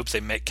chemistry. I hope they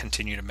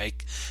continue to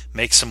make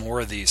some more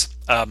of these.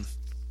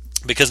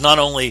 Because not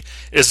only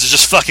is it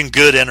just fucking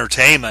good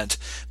entertainment,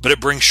 but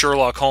it brings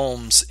Sherlock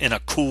Holmes in a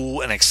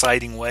cool and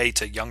exciting way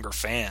to younger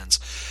fans.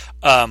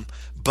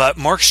 But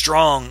Mark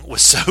Strong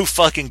was so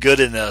fucking good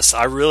in this.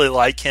 I really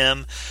like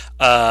him.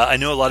 I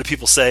know a lot of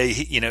people say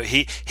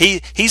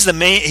he's the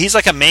main. He's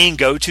like a main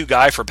go-to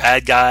guy for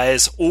bad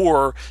guys,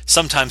 or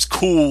sometimes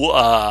cool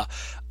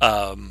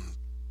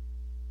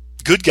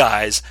good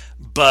guys.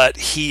 But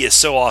he is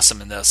so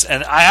awesome in this,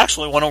 and I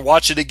actually want to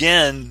watch it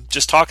again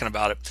just talking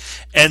about it.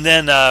 And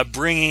then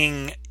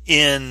bringing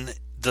in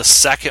the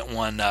second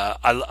one,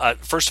 I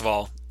first of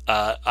all,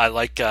 I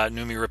like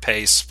Noomi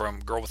Rapace from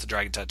Girl with the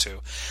Dragon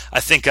Tattoo.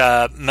 I think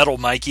Metal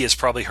Mikey is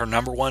probably her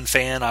number one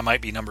fan. I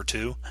might be number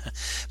two.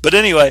 But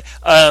anyway,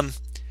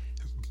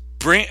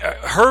 bring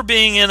her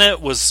being in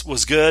it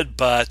was good,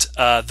 but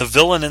the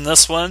villain in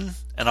this one,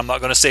 and I'm not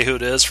going to say who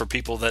it is for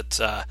people that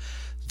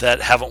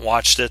haven't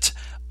watched it.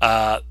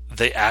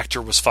 The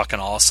actor was fucking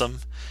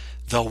awesome.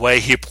 The way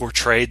he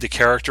portrayed the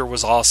character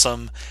was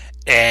awesome,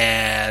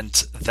 and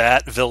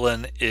that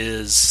villain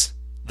is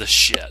the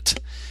shit.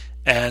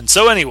 And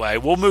so anyway,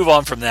 we'll move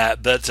on from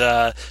that. But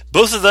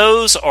both of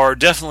those are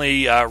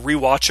definitely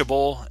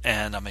rewatchable,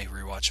 and I may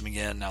rewatch them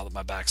again now that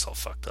my back's all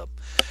fucked up.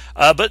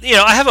 But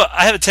I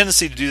have a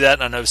tendency to do that,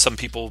 and I know some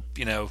people,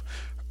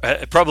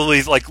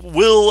 probably like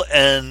Will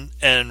and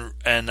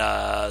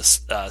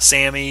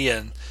Sammy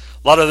and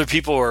a lot of other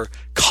people are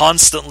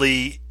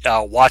constantly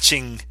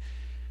watching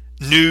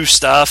new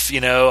stuff.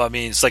 I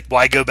mean, it's like,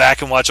 why go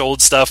back and watch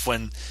old stuff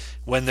when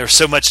there's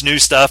so much new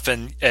stuff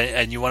and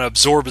you want to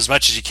absorb as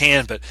much as you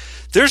can. But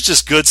there's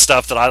just good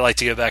stuff that I like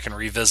to go back and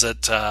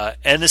revisit.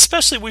 And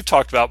especially we've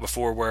talked about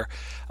before where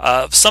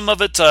some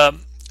of it,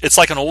 it's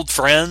like an old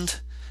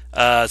friend.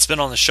 It's been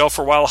on the shelf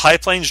for a while. High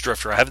Plains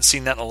Drifter. I haven't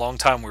seen that in a long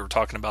time. We were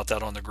talking about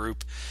that on the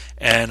group.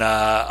 And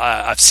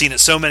I've seen it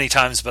so many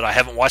times, but I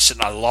haven't watched it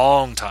in a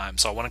long time.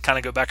 So I want to kind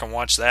of go back and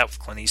watch that with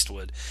Clint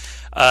Eastwood.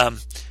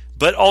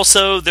 But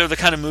also, they're the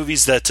kind of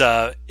movies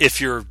that if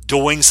you're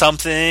doing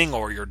something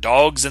or your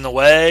dog's in the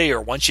way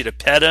or wants you to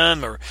pet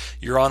him or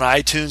you're on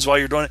iTunes while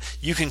you're doing it,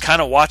 you can kind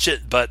of watch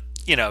it, but,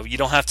 you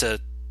don't have to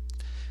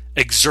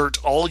exert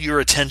all your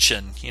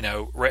attention,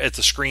 right at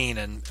the screen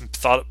and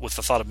with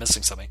the thought of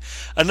missing something.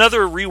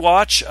 Another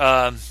rewatch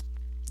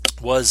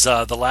was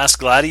The Last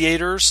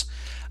Gladiators.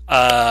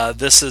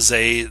 This is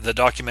the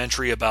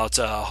documentary about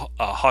a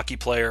hockey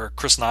player,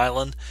 Chris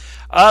Nyland.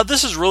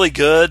 This is really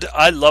good.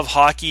 I love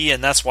hockey,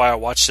 and that's why I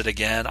watched it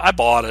again. I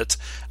bought it.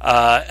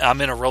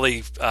 I'm in a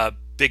really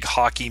big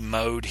hockey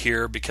mode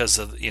here because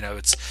of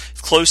it's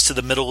close to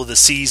the middle of the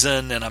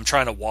season, and I'm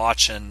trying to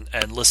watch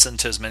and listen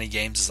to as many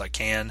games as I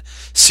can.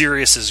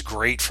 Sirius is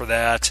great for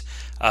that.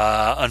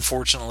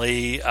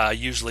 Unfortunately,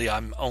 usually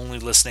I'm only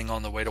listening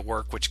on the way to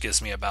work, which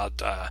gives me about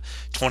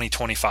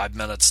 20-25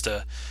 minutes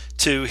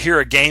to hear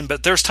a game.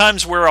 But there's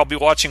times where I'll be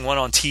watching one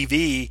on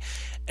TV.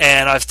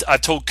 And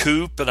I've told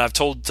Coop and I've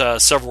told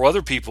several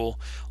other people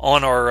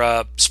on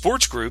our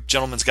sports group,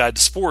 Gentleman's Guide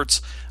to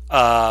Sports,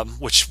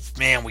 which,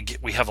 man,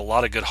 we have a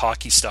lot of good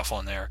hockey stuff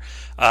on there.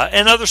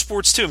 And other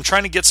sports, too. I'm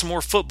trying to get some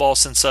more football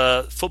since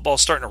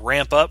football's starting to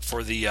ramp up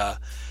for the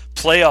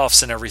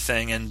playoffs and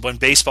everything. And when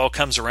baseball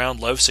comes around,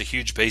 Loaf's a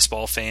huge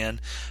baseball fan.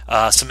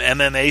 Some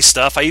MMA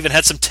stuff. I even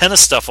had some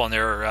tennis stuff on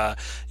there,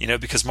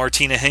 because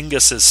Martina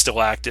Hingis is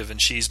still active, and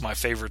she's my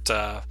favorite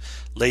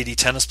lady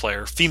tennis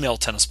player, female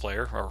tennis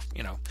player, or,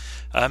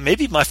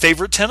 maybe my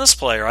favorite tennis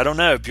player. I don't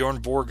know. Bjorn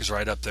Borg is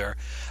right up there.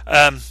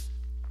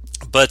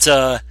 But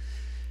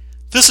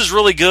this is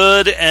really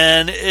good,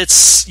 and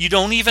you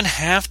don't even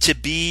have to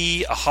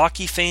be a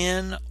hockey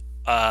fan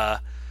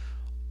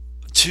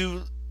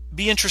to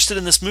be interested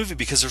in this movie,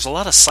 because there's a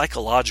lot of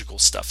psychological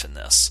stuff in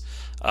this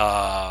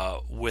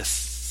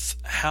with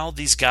how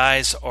these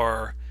guys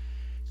are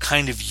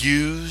kind of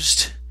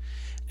used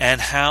and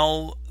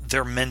how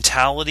their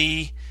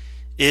mentality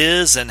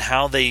is and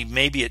how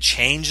maybe it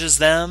changes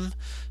them,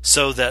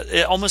 so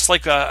that almost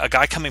like a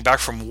guy coming back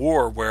from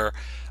war where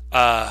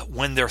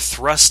when they're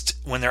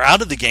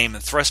out of the game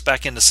and thrust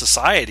back into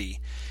society,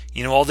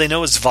 all they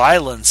know is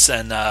violence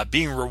and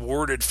being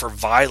rewarded for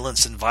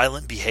violence and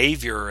violent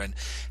behavior and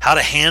how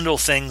to handle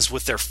things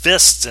with their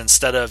fists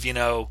instead of,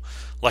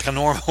 like a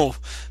normal,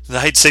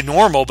 I'd say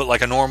normal, but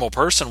like a normal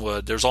person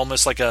would. There's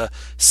almost like a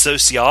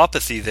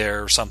sociopathy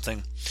there or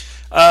something.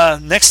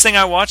 Next thing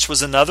I watched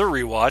was another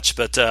rewatch,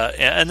 but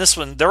and this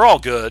one, they're all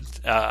good.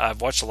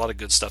 I've watched a lot of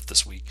good stuff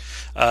this week.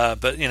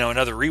 But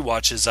another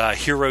rewatch is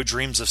Hero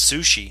Dreams of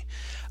Sushi.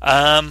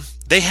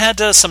 They had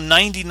some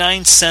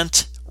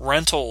 99-cent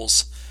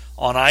rentals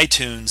on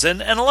iTunes,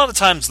 and a lot of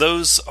times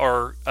those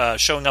are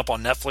showing up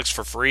on Netflix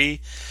for free.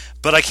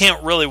 But I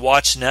can't really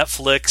watch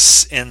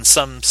Netflix in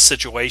some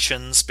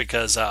situations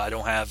because I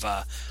don't have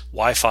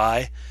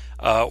Wi-Fi.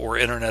 Or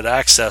internet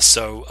access,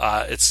 so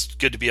it's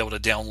good to be able to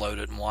download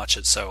it and watch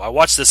it. So I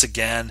watched this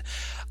again.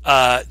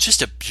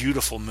 Just a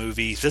beautiful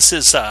movie. This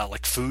is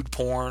like food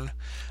porn.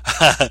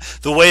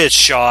 The way it's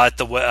shot,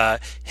 the way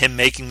him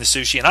making the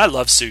sushi, and I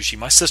love sushi.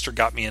 My sister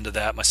got me into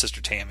that. My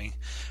sister Tammy,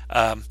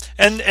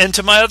 and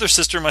to my other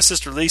sister, my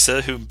sister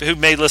Lisa, who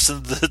may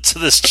listen to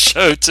this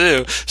show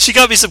too. She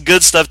got me some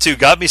good stuff too.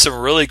 Got me some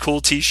really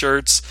cool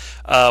T-shirts.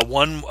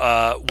 One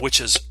which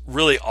is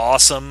really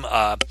awesome.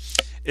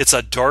 It's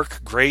a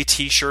dark gray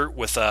T-shirt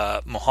with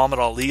Muhammad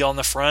Ali on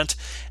the front,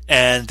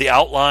 and the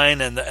outline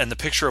and the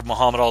picture of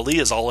Muhammad Ali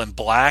is all in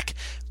black,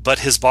 but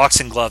his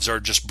boxing gloves are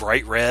just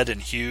bright red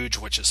and huge,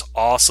 which is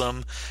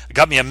awesome.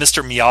 Got me a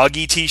Mr.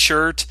 Miyagi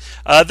T-shirt.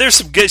 There's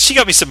some good. She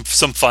got me some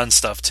fun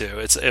stuff too.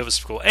 It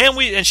was cool,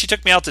 and she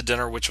took me out to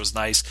dinner, which was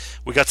nice.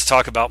 We got to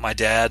talk about my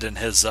dad and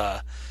his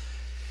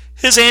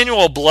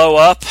annual blow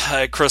up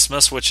at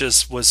Christmas, which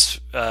was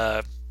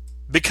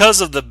because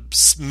of the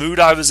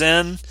mood I was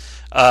in.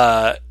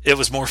 It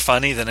was more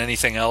funny than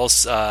anything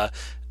else.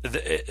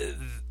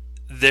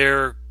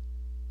 Their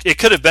it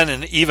could have been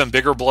an even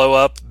bigger blow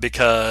up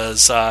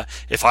because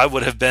if I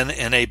would have been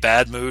in a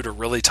bad mood or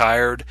really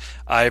tired,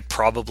 I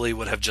probably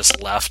would have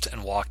just left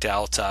and walked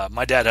out.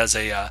 My dad has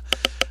a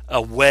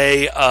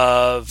way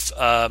of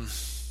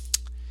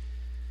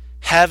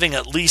having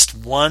at least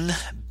one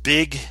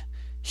big,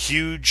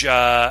 huge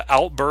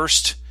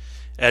outburst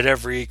at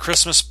every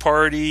Christmas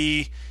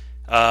party,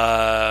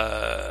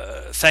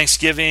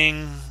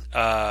 Thanksgiving,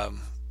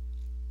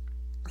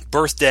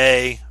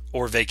 birthday,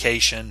 or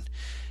vacation.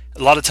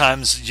 A lot of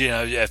times,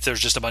 if there's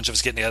just a bunch of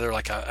us getting together,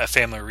 like a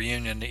family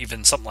reunion,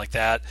 even something like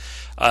that,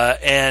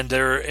 and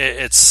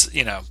I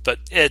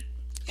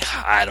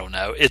don't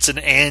know. It's an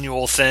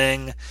annual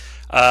thing.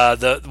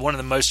 One of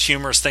the most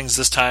humorous things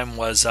this time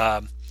was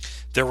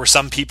there were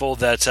some people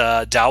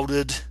that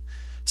doubted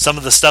some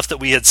of the stuff that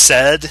we had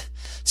said.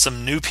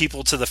 Some new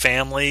people to the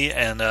family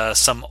and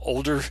some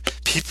older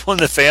people in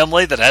the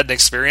family that hadn't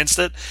experienced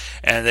it,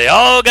 and they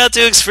all got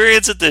to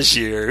experience it this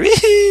year.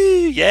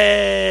 Woo-hoo!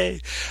 Yay!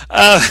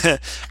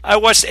 I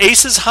watched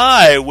Aces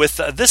High with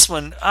this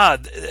one.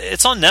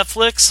 It's on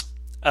Netflix.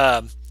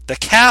 The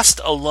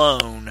cast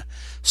alone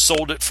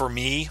sold it for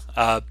me.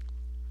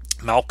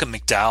 Malcolm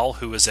McDowell,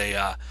 who is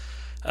a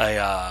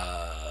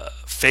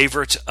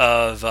favorite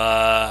of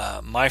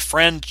my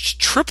friend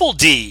Triple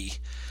D.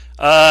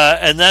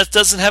 And that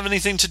doesn't have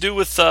anything to do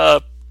with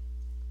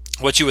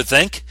what you would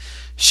think.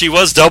 She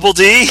was Double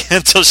D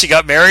until she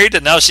got married,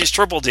 and now she's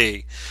Triple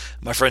D.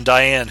 My friend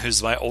Diane,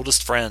 who's my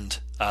oldest friend,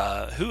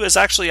 who is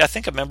actually, I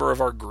think, a member of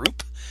our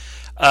group.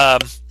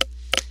 Let's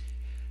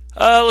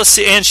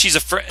see, and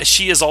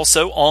she is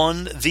also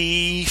on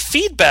the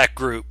feedback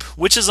group,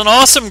 which is an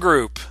awesome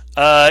group.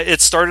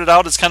 It started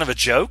out as kind of a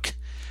joke.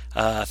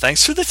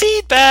 Thanks for the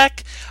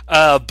feedback.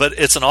 But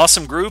it's an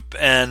awesome group,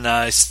 and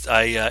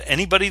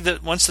anybody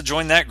that wants to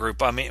join that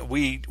group, I mean,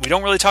 we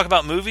don't really talk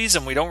about movies,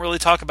 and we don't really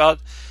talk about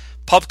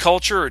pop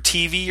culture or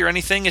TV or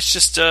anything. It's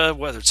just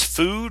whether it's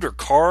food or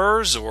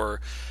cars or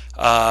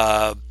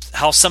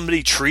how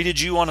somebody treated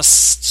you on a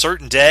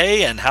certain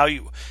day, and how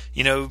you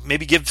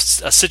maybe give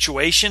a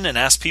situation and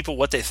ask people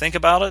what they think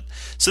about it.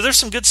 So there's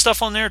some good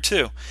stuff on there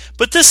too.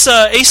 But this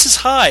Aces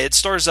High, it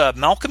stars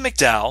Malcolm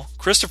McDowell,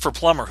 Christopher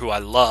Plummer, who I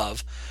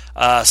love,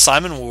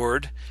 Simon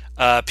Ward,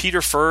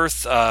 Peter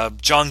Firth,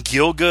 John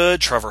Gielgud,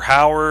 Trevor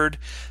Howard,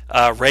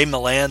 Ray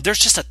Milland. There's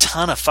just a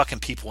ton of fucking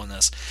people in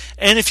this.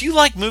 And if you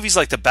like movies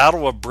like The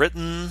Battle of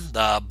Britain,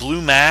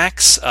 Blue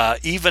Max,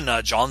 even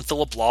John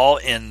Philip Law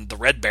in The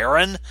Red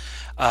Baron,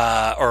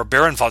 or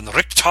Baron von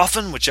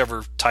Richthofen,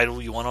 whichever title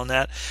you want on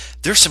that,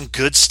 there's some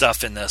good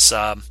stuff in this.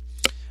 I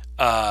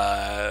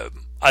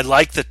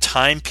like the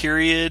time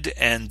period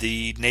and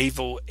the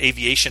naval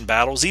aviation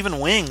battles, even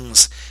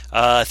Wings.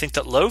 I think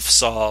that Loaf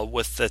saw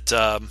with that.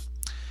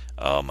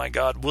 Oh my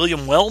God,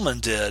 William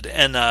Wellman did,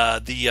 and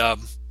the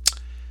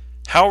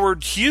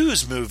Howard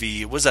Hughes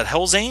movie was that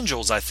Hell's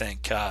Angels, I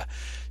think.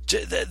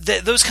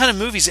 Those kind of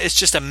movies, it's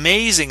just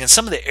amazing, and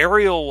some of the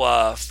aerial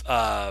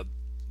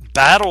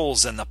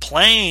battles and the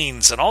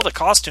planes and all the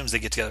costumes they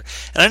get together.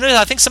 And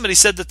I think somebody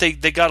said that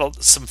they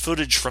got some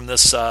footage from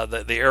this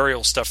the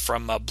aerial stuff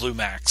from Blue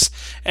Max.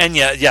 And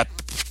yeah,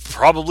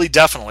 probably,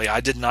 definitely.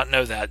 I did not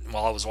know that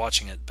while I was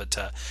watching it, but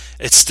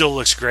it still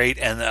looks great,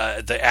 and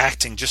the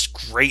acting, just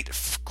great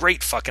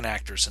fucking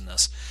actors in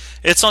this.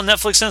 It's on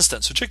Netflix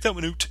Instant, so check that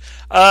one out.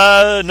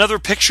 Another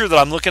picture that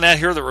I'm looking at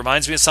here that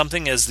reminds me of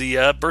something is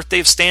the birthday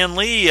of Stan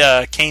Lee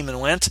came and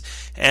went,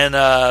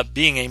 and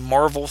being a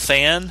Marvel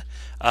fan,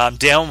 I'm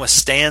down with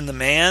Stan the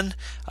Man.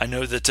 I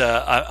know that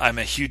I'm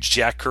a huge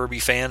Jack Kirby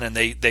fan, and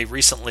they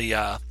recently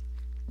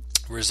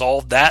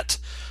resolved that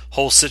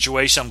whole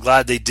situation. I'm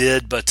glad they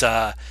did, but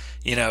I'm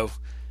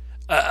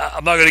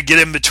not going to get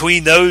in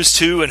between those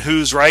two and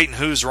who's right and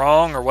who's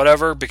wrong or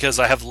whatever, because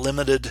I have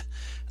limited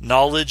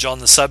knowledge on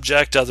the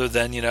subject, other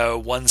than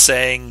one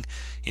saying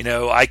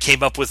I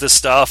came up with this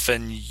stuff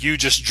and you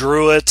just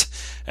drew it,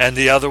 and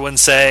the other one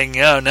saying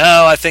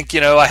no, I think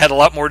I had a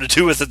lot more to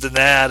do with it than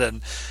that.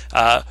 And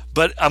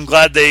but I'm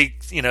glad they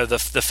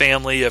the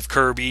family of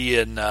Kirby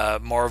and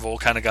Marvel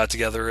kind of got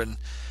together and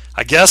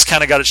I guess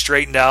kind of got it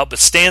straightened out. But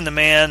Stan the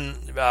Man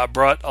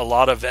brought a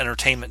lot of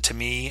entertainment to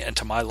me and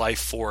to my life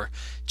for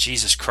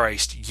Jesus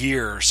Christ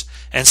years,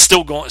 and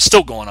still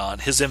going on.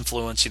 His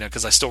influence,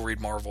 because I still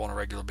read Marvel on a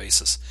regular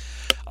basis.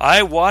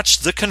 I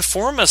watched The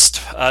Conformist,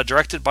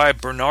 directed by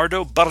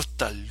Bernardo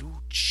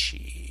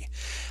Bertolucci,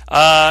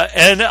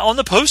 and on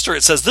the poster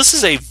it says this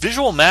is a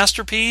visual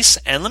masterpiece.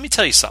 And let me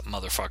tell you something,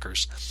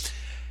 motherfuckers.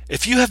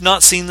 If you have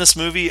not seen this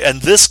movie,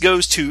 and this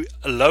goes to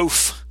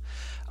Loaf,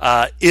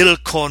 Il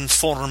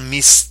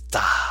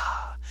Conformista,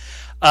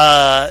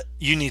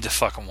 you need to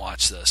fucking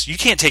watch this. You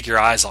can't take your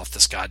eyes off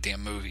this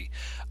goddamn movie.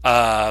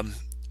 The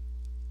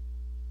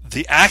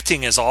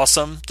acting is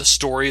awesome. The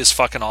story is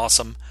fucking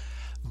awesome.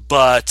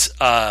 But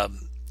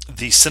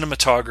the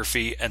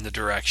cinematography and the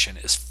direction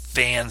is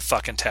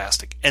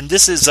fan-fucking-tastic. And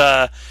this is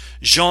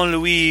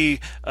Jean-Louis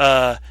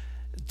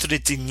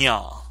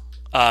Trintignant,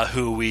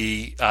 who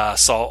we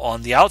saw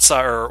on The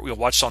Outside, or we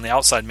watched on The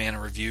Outside Man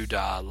and reviewed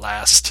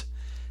last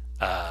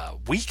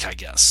week, I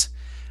guess.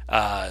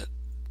 I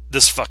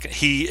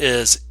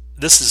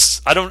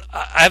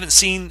haven't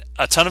seen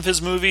a ton of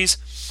his movies.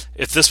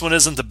 If this one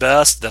isn't the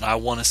best, then I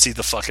want to see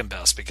the fucking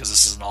best, because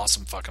this is an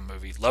awesome fucking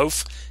movie.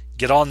 Loaf,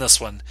 get on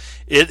this one.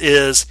 It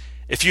is,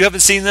 if you haven't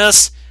seen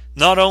this,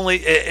 not only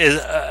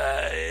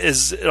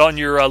is it on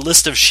your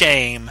list of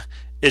shame,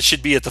 it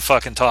should be at the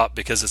fucking top,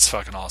 because it's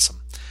fucking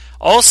awesome.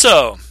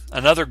 Also,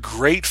 another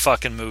great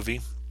fucking movie,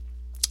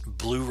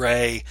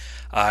 Blu-ray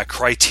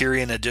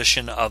Criterion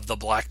edition of The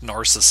Black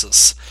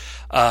Narcissus.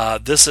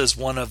 This is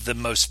one of the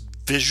most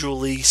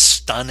visually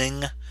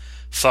stunning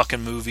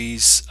fucking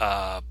movies.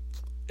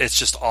 It's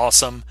just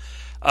awesome.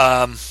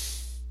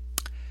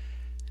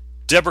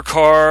 Deborah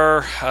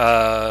Kerr,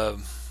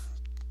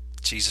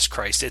 Jesus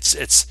Christ,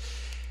 it's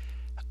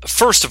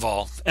first of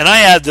all, and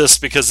I add this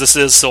because this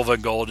is Silva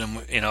and Gold,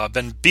 and I've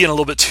been being a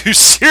little bit too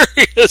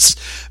serious,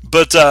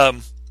 but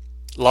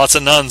lots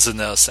of nuns in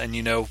this, and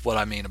you know what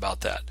I mean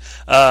about that.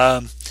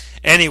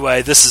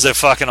 Anyway, this is a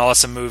fucking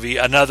awesome movie.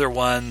 Another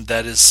one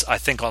that is, I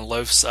think, on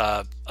Loaf's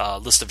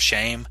list of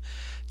shame.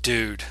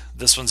 Dude,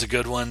 this one's a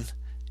good one.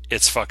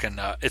 It's fucking,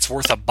 it's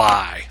worth a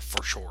buy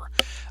for sure.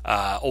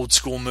 Old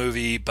school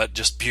movie, but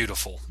just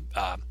beautiful.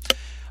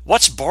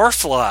 Watch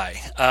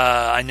Barfly.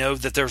 I know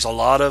that there's a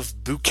lot of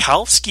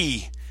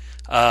Bukowski,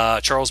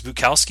 Charles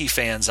Bukowski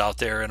fans out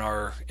there in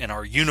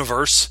our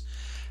universe.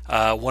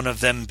 One of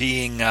them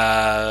being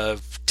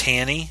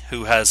Tanny,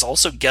 who has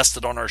also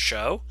guested on our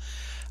show.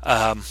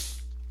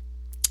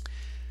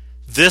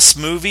 This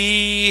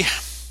movie,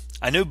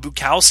 I know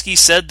Bukowski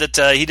said that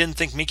he didn't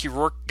think Mickey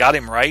Rourke got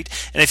him right.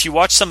 And if you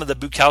watch some of the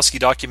Bukowski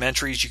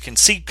documentaries, you can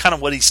see kind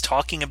of what he's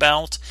talking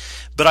about.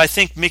 But I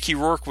think Mickey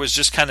Rourke was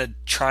just kind of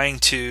trying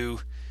to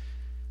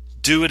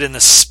do it in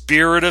the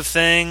spirit of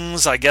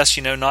things. I guess,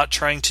 not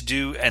trying to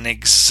do an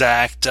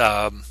exact,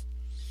 like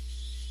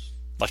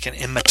an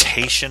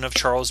imitation of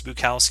Charles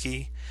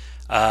Bukowski.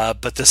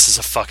 But this is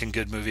a fucking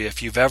good movie.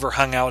 If you've ever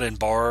hung out in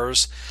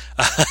bars,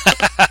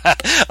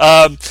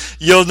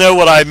 you'll know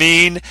what I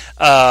mean.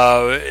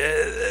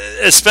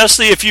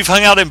 Especially if you've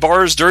hung out in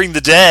bars during the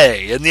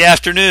day, in the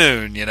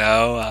afternoon.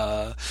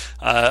 A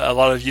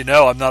lot of you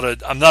know I'm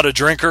not a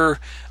drinker,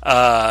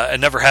 and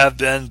never have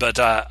been. But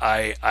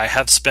I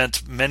have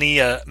spent many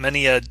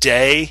a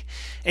day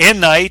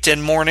and night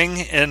and morning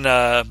in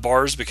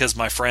bars, because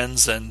my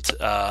friends and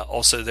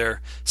also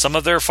some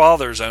of their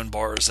fathers own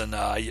bars, and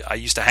I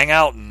used to hang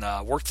out and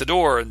work the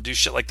door and do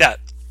shit like that,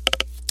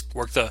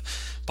 work the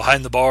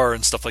behind the bar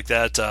and stuff like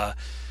that.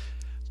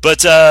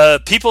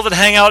 But people that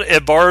hang out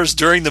at bars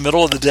during the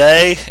middle of the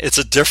day, it's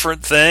a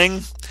different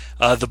thing.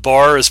 The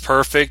bar is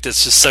perfect.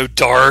 It's just so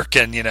dark,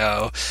 and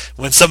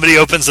when somebody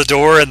opens the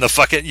door and the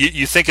fucking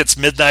you think it's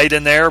midnight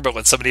in there, but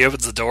when somebody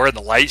opens the door and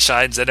the light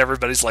shines in,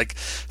 everybody's like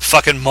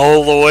fucking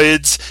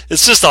moloids.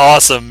 It's just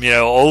awesome,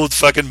 old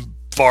fucking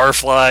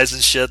barflies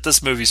and shit.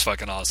 This movie's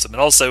fucking awesome.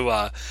 And also,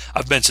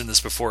 I've mentioned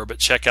this before, but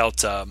check out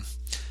the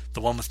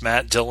one with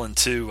Matt Dillon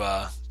too.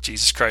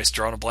 Jesus Christ,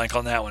 drawing a blank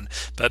on that one.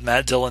 But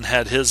Matt Dillon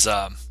had his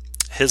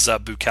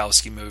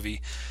Bukowski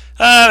movie.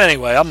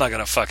 Anyway, I'm not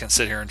going to fucking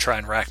sit here and try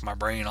and rack my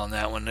brain on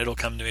that one. It'll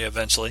come to me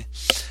eventually.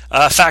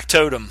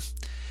 Factotum.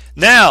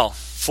 Now,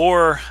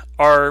 for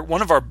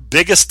one of our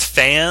biggest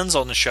fans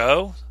on the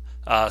show,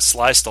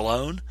 Sly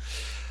Stallone,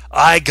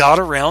 I got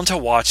around to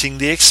watching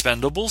The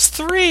Expendables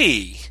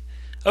 3.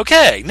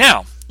 Okay,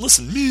 now,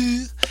 listen.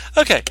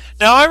 Okay,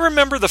 now I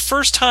remember the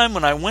first time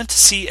when I went to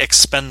see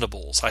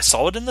Expendables. I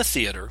saw it in the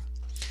theater,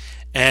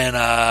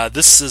 and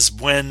this is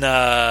when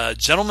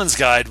Gentleman's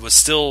Guide was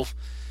still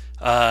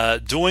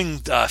doing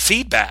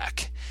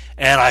feedback,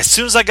 and as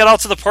soon as I got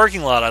out to the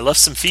parking lot, I left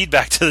some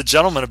feedback to the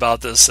gentleman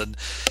about this, and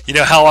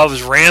how I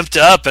was ramped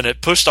up, and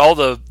it pushed all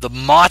the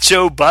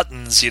macho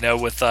buttons,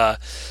 with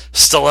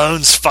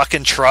Stallone's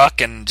fucking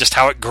truck, and just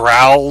how it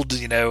growled,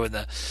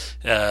 and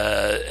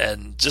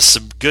just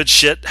some good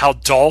shit. How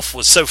Dolph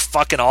was so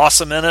fucking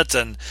awesome in it,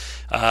 and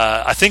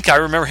I think I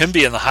remember him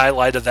being the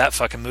highlight of that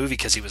fucking movie,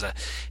 because he was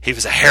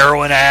a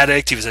heroin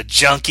addict, he was a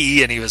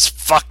junkie, and he was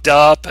fucked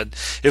up, and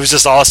it was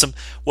just awesome.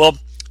 Well,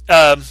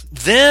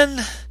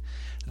 then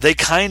they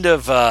kind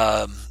of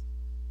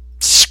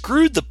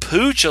screwed the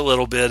pooch a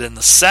little bit in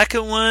the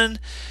second one.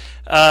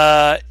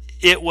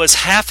 It was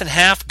half and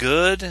half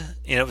good.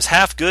 It was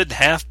half good and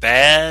half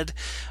bad.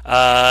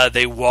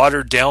 They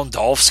watered down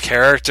Dolph's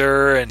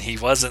character, and he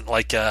wasn't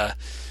like a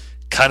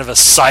kind of a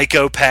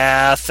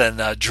psychopath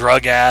and a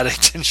drug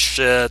addict and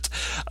shit.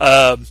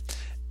 But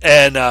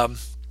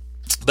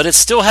it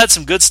still had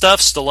some good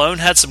stuff. Stallone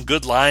had some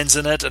good lines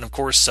in it, and of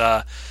course,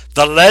 the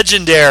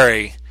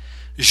legendary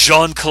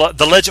Jean-Claude,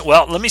 the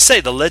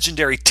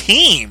legendary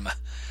team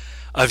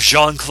of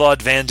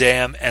Jean-Claude Van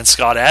Damme and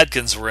Scott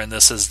Adkins were in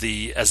this as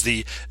the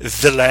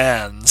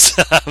villains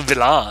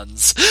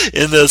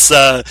in this,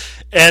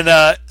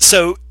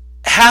 so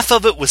half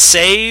of it was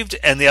saved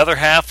and the other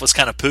half was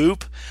kind of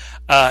poop.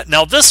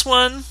 Now this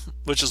one,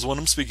 which is the one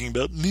I'm speaking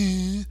about,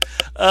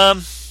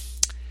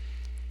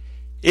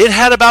 it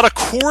had about a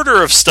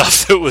quarter of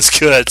stuff that was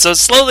good. So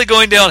it's slowly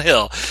going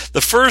downhill.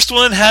 The first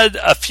one had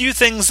a few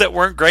things that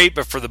weren't great,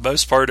 but for the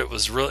most part, it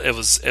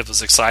was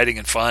exciting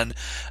and fun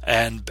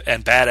and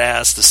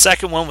badass. The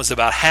second one was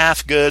about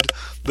half good.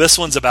 This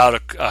one's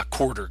about a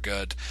quarter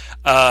good.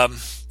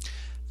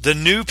 The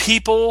new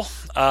people,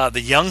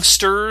 the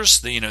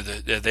youngsters, they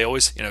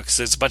always, because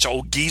there's a bunch of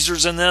old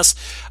geezers in this,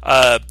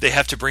 they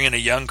have to bring in a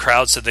young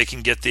crowd so they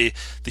can get the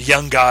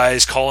young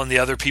guys calling the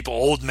other people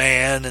old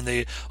man, and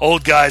the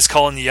old guys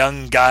calling the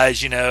young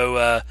guys,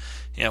 I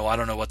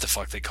don't know what the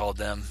fuck they called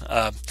them.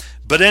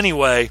 But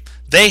anyway,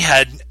 they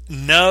had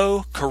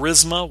no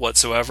charisma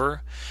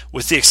whatsoever,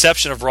 with the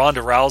exception of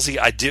Ronda Rousey.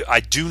 I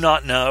do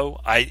not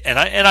know. I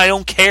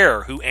don't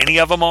care who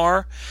any of them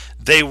are.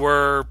 They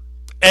were,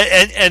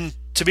 and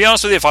to be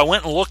honest with you, if I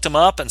went and looked them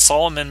up and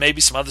saw them in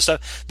maybe some other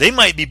stuff, they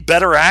might be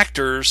better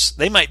actors.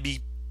 They might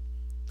be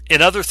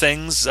in other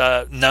things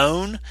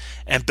known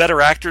and better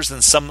actors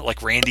than some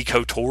like Randy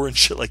Couture and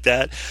shit like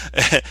that,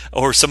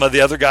 or some of the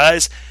other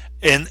guys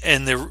in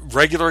the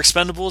regular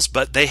Expendables.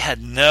 But they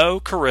had no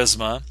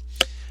charisma.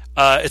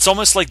 It's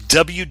almost like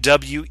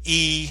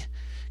WWE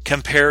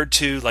compared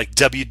to like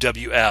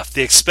WWF.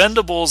 The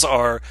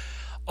Expendables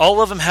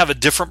all of them have a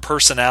different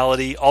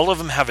personality. All of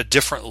them have a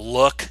different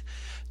look.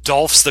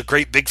 Dolph's the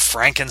great big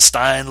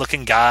Frankenstein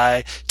looking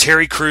guy.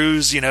 Terry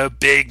Crews,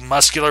 big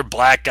muscular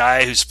black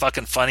guy who's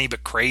fucking funny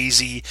but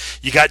crazy.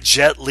 You got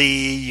Jet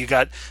Li, you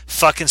got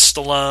fucking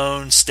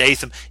Stallone,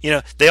 Statham.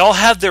 They all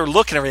have their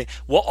look and everything.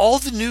 Well, all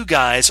the new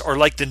guys are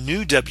like the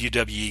new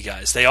WWE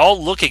guys. They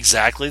all look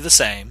exactly the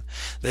same.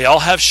 They all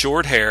have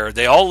short hair.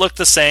 They all look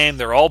the same.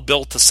 They're all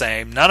built the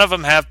same. None of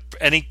them have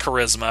any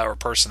charisma or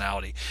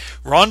personality.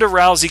 Ronda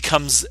Rousey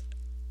comes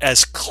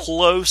as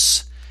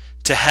close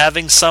to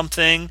having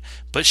something,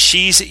 but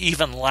she's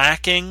even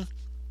lacking.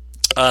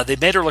 They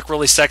made her look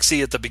really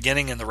sexy at the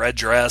beginning in the red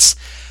dress,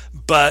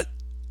 but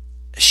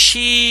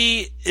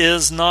she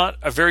is not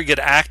a very good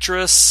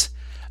actress,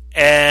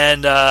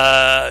 and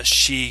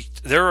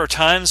there are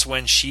times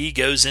when she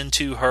goes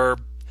into her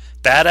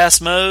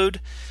badass mode,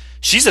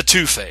 she's a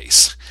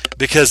two-face,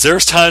 because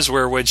there's times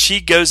where when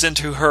she goes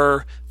into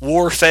her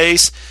war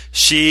face,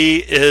 she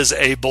is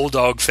a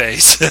bulldog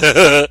face.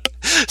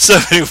 So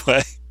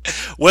anyway,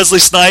 Wesley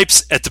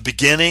Snipes at the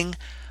beginning.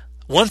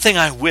 One thing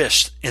I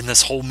wished in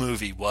this whole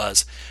movie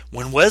was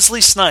when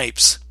Wesley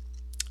Snipes,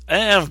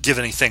 I don't give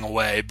anything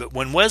away, but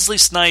when Wesley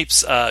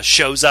Snipes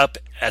shows up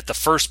at the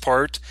first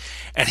part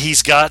and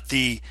he's got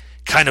the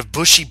kind of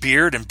bushy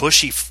beard and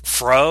bushy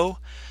fro,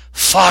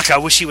 fuck, I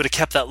wish he would have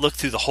kept that look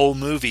through the whole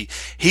movie.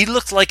 He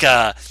looked like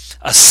a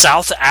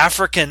South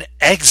African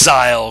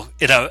exile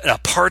in an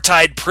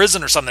apartheid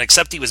prison or something,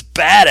 except he was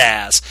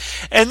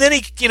badass. And then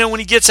when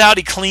he gets out,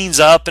 he cleans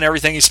up and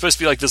everything. He's supposed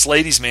to be like this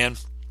ladies' man.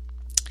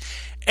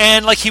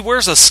 And like he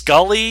wears a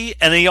Scully,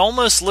 and he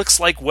almost looks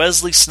like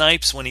Wesley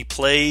Snipes when he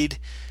played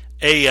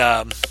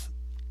a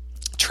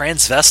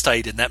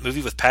transvestite in that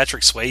movie with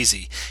Patrick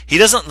Swayze.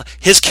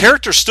 His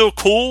character's still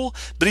cool,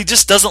 but he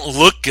just doesn't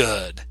look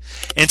good.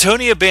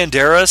 Antonio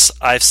Banderas,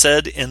 I've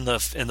said in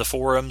the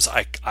forums,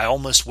 I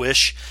almost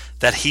wish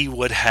that he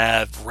would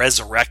have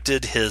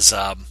resurrected his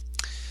El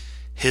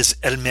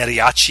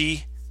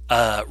Mariachi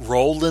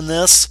role in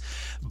this,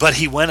 but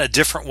he went a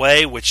different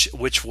way, which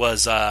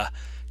was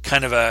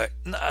kind of a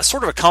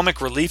sort of a comic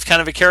relief kind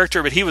of a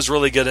character, but he was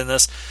really good in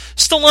this.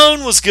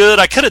 Stallone was good.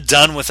 I could have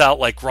done without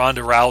like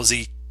Ronda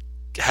Rousey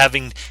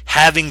having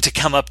to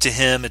come up to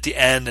him at the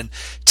end and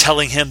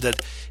telling him that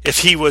if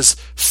he was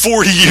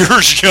 40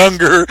 years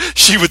younger,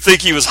 she would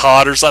think he was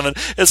hot or something.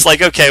 It's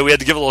like, okay, we had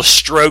to give a little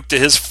stroke to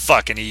his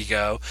fucking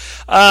ego.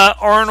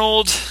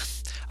 Arnold,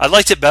 I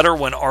liked it better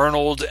when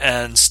Arnold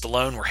and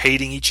Stallone were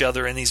hating each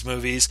other in these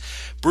movies.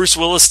 Bruce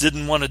Willis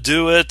didn't want to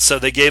do it, so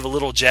they gave a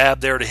little jab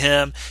there to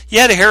him. You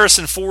had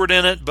Harrison Ford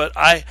in it, but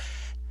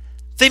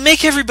they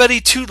make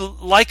everybody too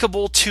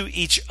likable to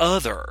each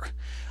other.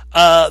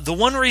 The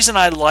one reason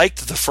I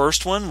liked the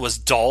first one was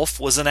Dolph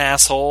was an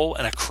asshole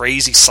and a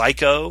crazy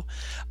psycho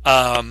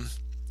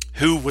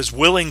who was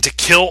willing to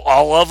kill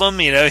all of them.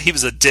 He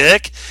was a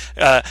dick.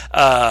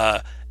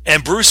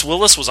 And Bruce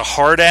Willis was a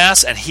hard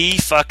ass, and he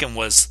fucking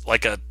was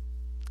like a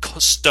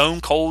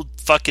stone cold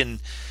fucking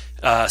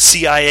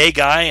CIA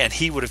guy, and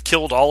he would have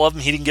killed all of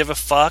them. He didn't give a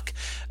fuck.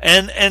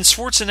 And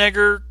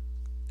Schwarzenegger,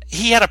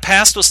 he had a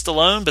past with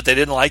Stallone, but they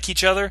didn't like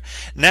each other.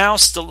 Now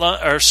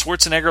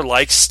Schwarzenegger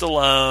likes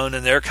Stallone,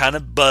 and they're kind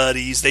of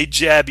buddies. They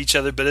jab each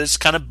other, but it's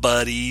kind of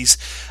buddies.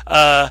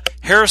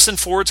 Harrison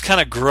Ford's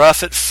kind of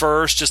gruff at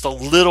first, just a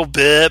little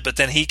bit, but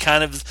then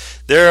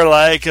they're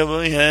like,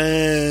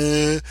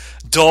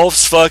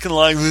 Dolph's fucking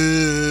like,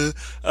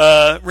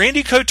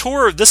 Randy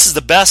Couture, this is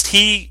the best.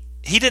 He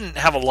didn't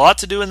have a lot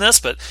to do in this,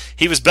 but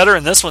he was better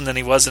in this one than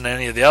he was in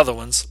any of the other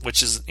ones,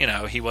 which is,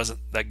 he wasn't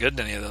that good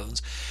in any of the other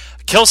ones.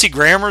 Kelsey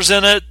Grammer's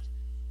in it.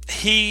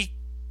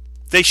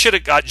 They should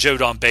have got Joe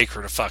Don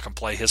Baker to fucking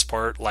play his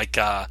part, like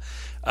either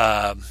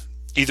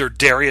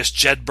Darius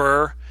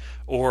Jedburgh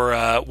or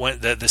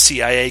the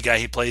CIA guy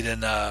he played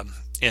in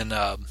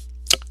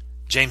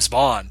James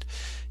Bond.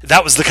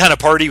 that was the kind of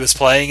part he was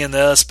playing in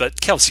this.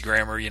 But Kelsey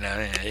Grammer, he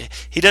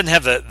doesn't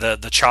have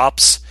the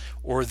chops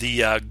or the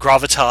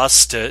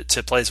gravitas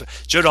to play.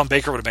 Joe Don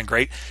Baker would have been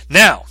great.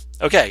 Now,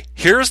 okay,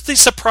 here's the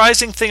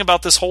surprising thing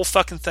about this whole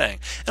fucking thing.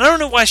 And I don't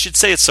know why I should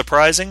say it's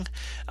surprising,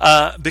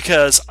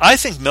 because I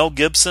think Mel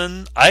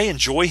Gibson, I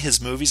enjoy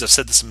his movies. I've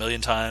said this a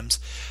million times.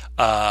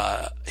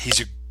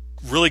 He's a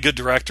really good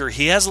director.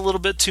 He has a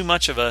little bit too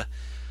much of a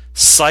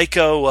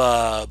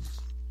psycho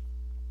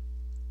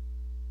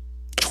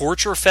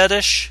torture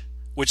fetish,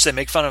 which they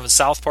make fun of in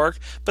South Park,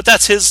 but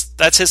that's his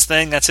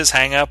thing, that's his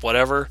hang up,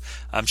 whatever.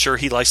 I'm sure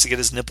he likes to get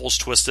his nipples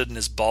twisted and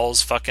his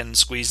balls fucking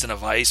squeezed in a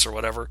vice or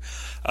whatever,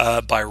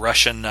 by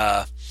Russian,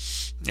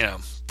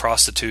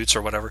 prostitutes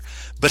or whatever.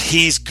 But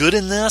he's good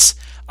in this.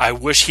 I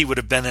wish he would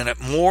have been in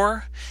it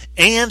more,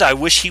 and I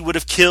wish he would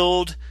have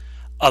killed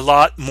a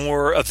lot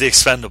more of the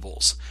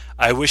Expendables.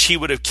 I wish he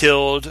would have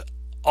killed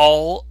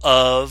all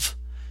of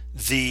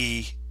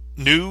the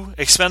new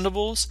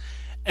Expendables,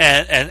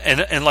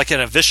 and like in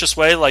a vicious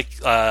way, like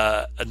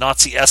a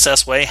Nazi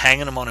SS way,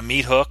 hanging them on a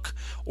meat hook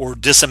or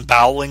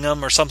disemboweling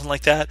them or something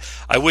like that.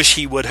 I wish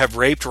he would have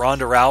raped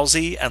Ronda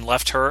Rousey and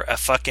left her a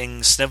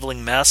fucking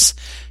sniveling mess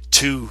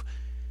to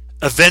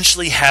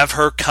eventually have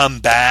her come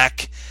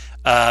back,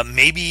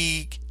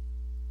 maybe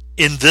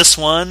in this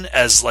one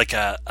as like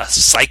a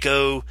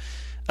psycho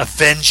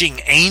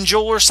avenging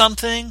angel or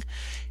something.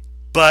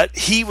 But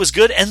he was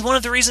good, and one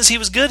of the reasons he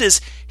was good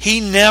is he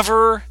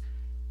never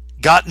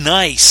got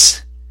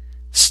nice.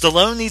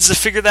 Stallone needs to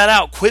figure that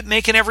out. Quit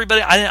making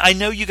everybody... I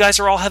know you guys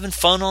are all having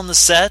fun on the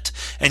set,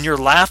 and you're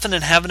laughing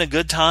and having a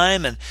good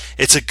time, and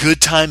it's a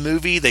good time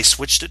movie. They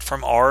switched it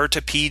from R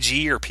to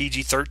PG or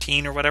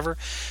PG-13 or whatever.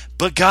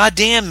 But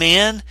goddamn,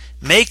 man,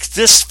 make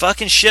this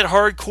fucking shit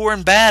hardcore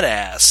and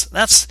badass.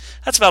 That's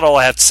about all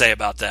I have to say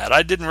about that.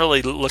 I didn't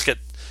really look at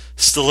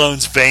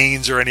Stallone's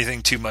veins or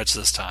anything too much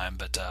this time,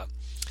 but...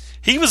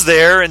 he was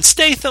there, and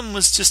Statham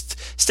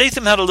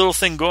had a little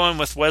thing going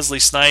with Wesley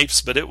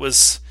Snipes, but it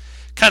was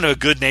kind of a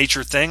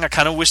good-natured thing. I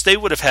kind of wish they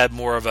would have had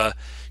more of a,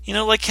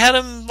 had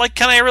them,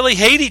 kind of really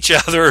hate each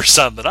other or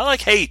something. I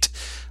like hate.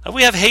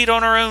 We have hate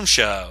on our own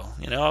show.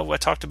 I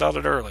talked about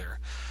it earlier.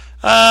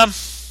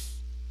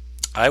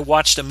 I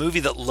watched a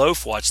movie that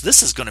Loaf watched.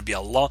 This is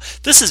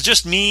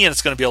just me, and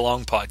it's going to be a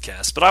long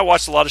podcast, but I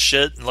watched a lot of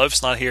shit, and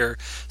Loaf's not here,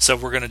 so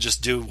we're going to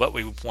just do what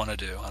we want to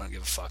do. I don't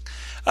give a fuck.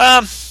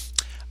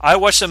 I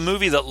watched a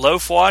movie that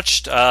Loaf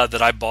watched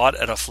that I bought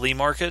at a flea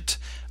market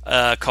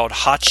called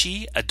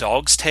Hachi, A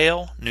Dog's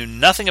Tale. Knew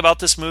nothing about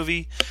this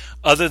movie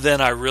other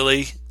than I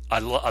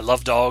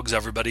love dogs.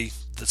 Everybody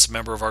that's a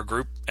member of our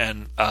group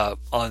and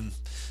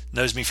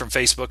knows me from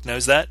Facebook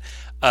knows that.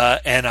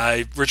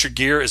 And Richard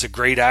Gere is a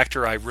great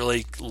actor. I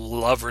really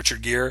love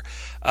Richard Gere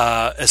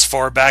as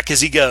far back as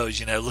he goes.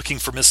 Looking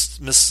for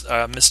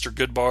Mr.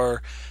 Goodbar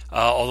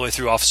all the way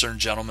through Officer and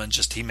Gentleman.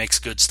 Just he makes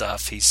good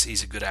stuff.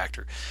 He's a good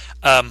actor.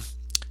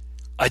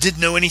 I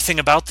didn't know anything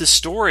about this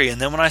story, and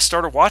then when I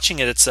started watching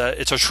it, it's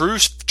a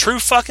true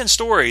fucking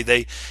story.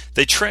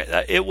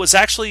 It was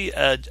actually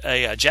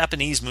a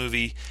Japanese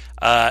movie,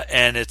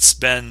 and it's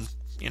been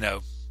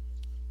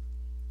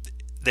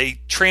they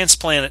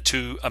transplant it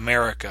to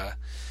America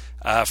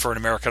for an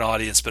American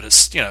audience, but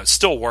it's it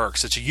still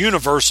works. It's a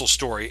universal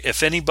story.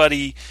 If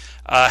anybody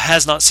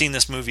has not seen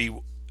this movie,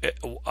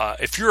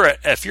 if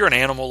you're an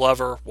animal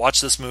lover, watch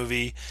this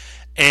movie.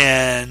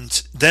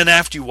 And then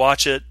after you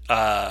watch it,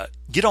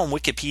 get on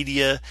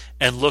Wikipedia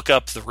and look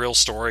up the real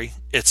story.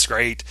 It's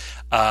great.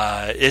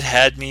 It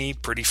had me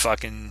pretty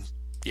fucking,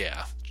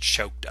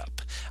 choked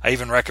up. I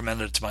even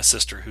recommended it to my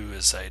sister, who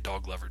is a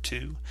dog lover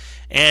too.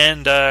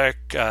 And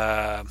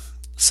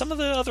some of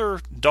the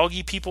other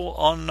doggy people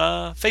on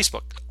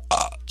Facebook.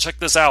 Check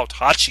this out.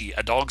 Hachi,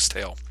 A Dog's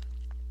Tale.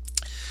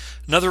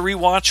 Another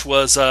rewatch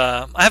was,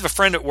 I have a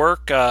friend at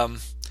work,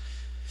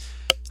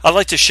 I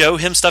like to show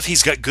him stuff.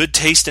 He's got good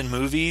taste in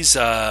movies,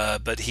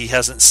 but he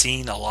hasn't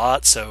seen a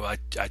lot, so I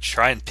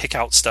try and pick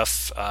out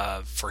stuff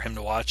for him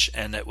to watch.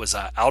 And it was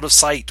Out of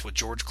Sight with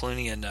George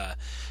Clooney and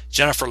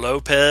Jennifer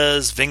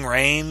Lopez, Ving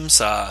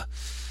Rhames,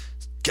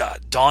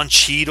 Don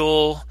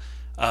Cheadle.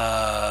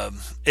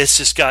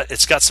 It's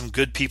got some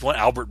good people.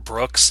 Albert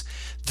Brooks.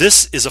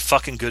 This is a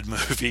fucking good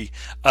movie.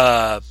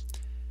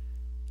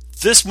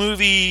 This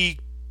movie,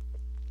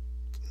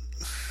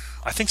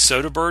 I think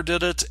Soderbergh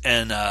did it,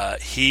 and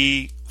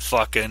he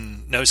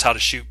fucking knows how to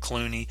shoot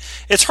Clooney.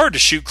 It's hard to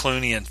shoot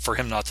Clooney and for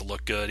him not to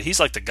look good. He's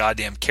like the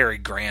goddamn Cary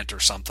Grant or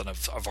something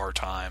of our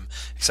time,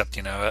 except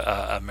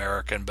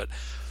American. But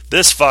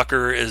this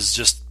fucker is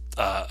just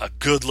a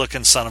good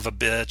looking son of a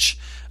bitch.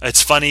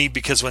 It's funny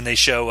because when they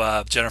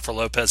show Jennifer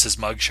Lopez's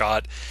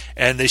mugshot,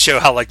 and they show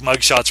how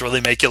mugshots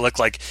really make you look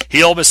like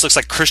he almost looks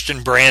like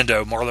Christian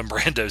Brando, Marlon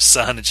Brando's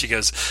son, and she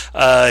goes,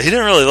 he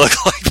didn't really look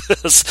like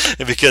this,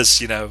 and because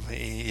he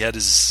had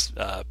his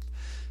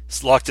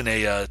locked in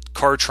a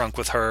car trunk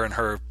with her, and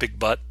her big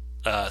butt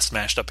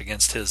smashed up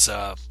against his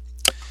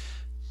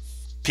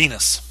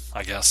penis,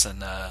 I guess,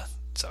 and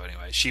So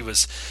anyway,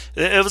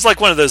 it was like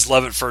one of those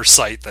love at first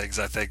sight things.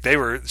 I think there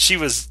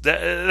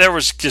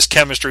was just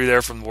chemistry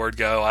there from the word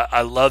go.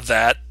 I love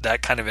that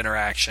kind of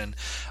interaction.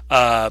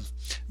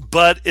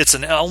 But it's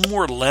an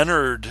Elmore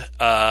Leonard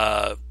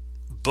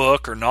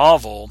book or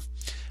novel,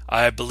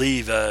 I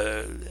believe,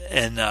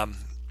 and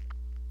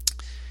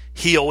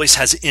he always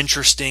has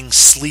interesting,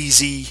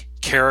 sleazy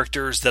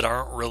characters that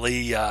aren't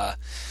really.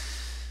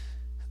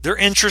 They're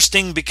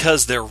interesting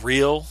because they're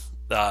real.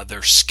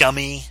 They're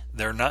scummy.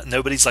 They're not.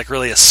 Nobody's like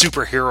really a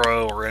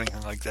superhero or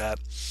anything like that.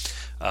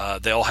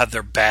 They all have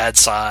their bad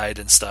side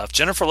and stuff.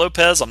 Jennifer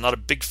Lopez, I'm not a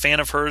big fan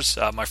of hers.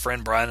 My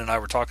friend Brian and I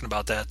were talking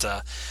about that.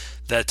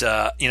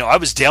 I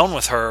was down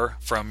with her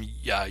from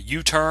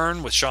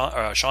U-Turn with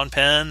Sean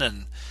Penn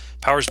and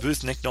Powers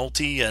Booth, Nick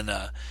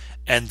Nolte,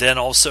 and then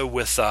also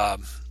with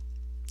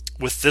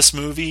this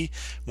movie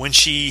when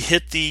she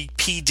hit the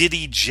P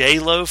Diddy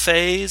J-Lo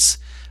phase,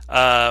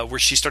 where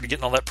she started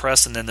getting all that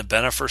press, and then the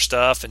Bennifer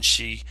stuff, and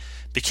she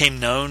became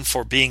known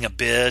for being a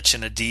bitch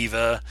and a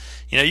diva.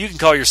 You can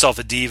call yourself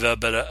a diva,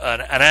 but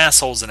an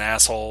asshole's an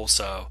asshole.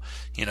 So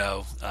you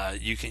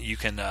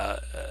can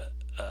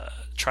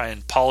try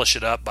and polish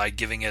it up by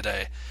giving it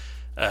a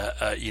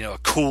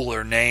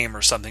cooler name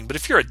or something. But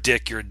if you're a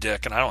dick, you're a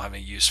dick, and I don't have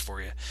any use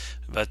for you.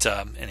 But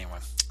anyway,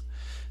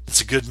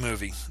 it's a good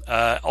movie.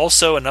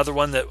 Also, another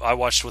one that I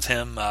watched with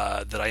him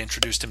that I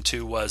introduced him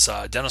to was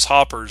Dennis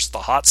Hopper's The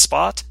Hot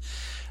Spot.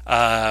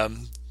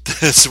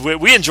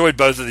 We enjoyed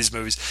both of these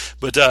movies,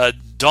 but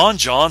Don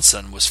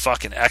Johnson was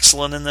fucking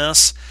excellent in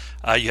this.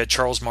 You had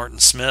Charles Martin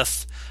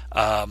Smith,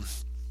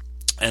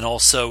 and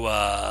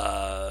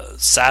also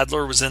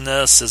Sadler was in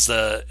this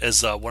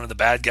as one of the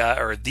bad guy,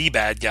 or the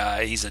bad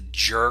guy. He's a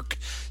jerk,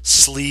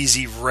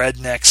 sleazy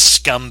redneck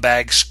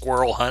scumbag,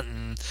 squirrel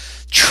hunting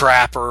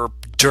trapper,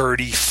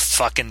 dirty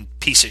fucking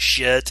piece of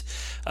shit.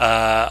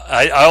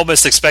 I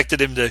almost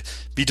expected him to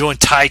be doing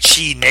Tai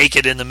Chi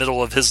naked in the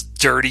middle of his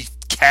dirty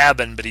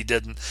cabin, but he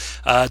didn't.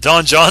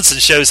 Don Johnson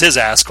shows his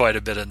ass quite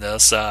a bit in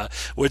this,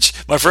 which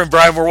my friend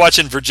Brian, we're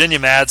watching Virginia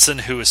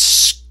Madsen, who is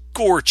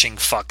scorching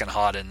fucking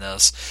hot in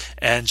this,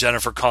 and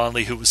Jennifer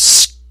Connelly, who was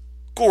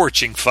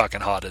scorching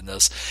fucking hot in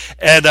this.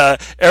 And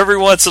every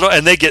once in a while,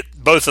 and they get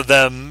both of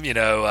them,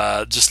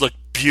 just look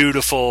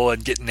beautiful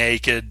and get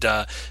naked.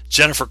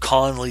 Jennifer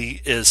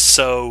Connelly is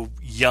so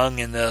young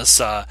in this,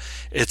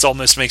 it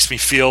almost makes me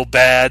feel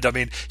bad. I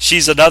mean,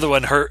 she's another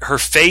one. Her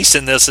face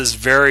in this is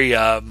very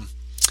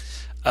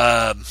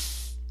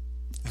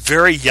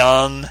very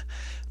young,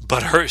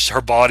 but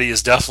her body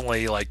is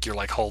definitely like, you're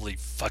like, holy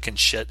fucking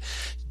shit.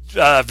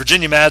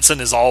 Virginia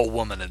Madsen is all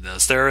woman in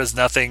this. There is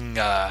nothing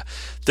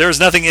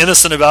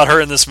innocent about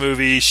her in this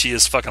movie. She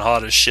is fucking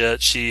hot as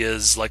shit. She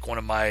is like one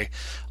of my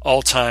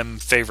all-time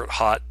favorite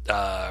hot,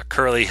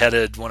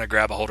 curly-headed, want to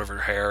grab a hold of her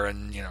hair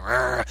and,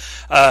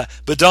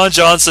 but Don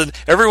Johnson,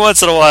 every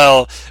once in a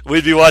while,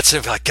 we'd be watching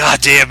and be like,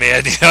 God damn,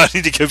 man, I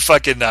need to go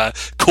fucking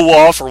cool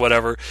off or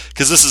whatever,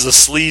 because this is a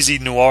sleazy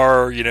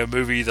noir,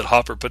 movie that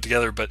Hopper put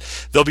together, but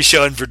they'll be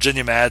showing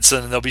Virginia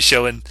Madsen, and they'll be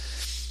showing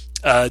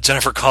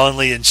Jennifer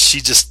Connelly, and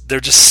they're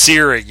just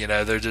searing,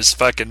 they're just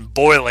fucking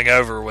boiling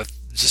over with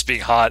just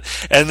being hot.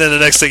 And then the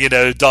next thing you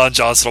know, Don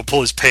Johnson will pull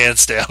his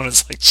pants down.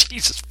 It's like,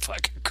 Jesus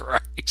fucking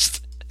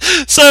Christ.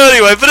 So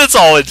anyway, but it's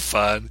all in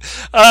fun.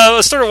 I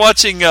started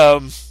watching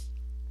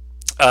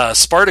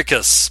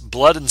Spartacus,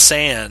 Blood and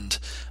Sand.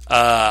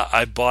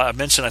 I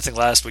mentioned, I think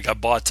last week, I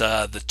bought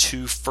the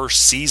 2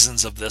 first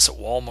seasons of this at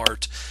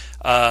Walmart,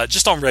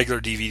 just on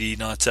regular DVD,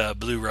 not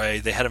Blu-ray.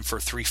 They had them for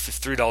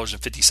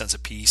 $3.50 a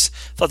piece.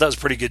 Thought that was a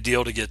pretty good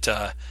deal to get,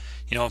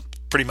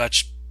 pretty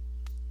much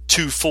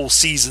 2 full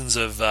seasons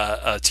of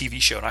a TV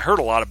show. And I heard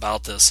a lot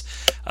about this.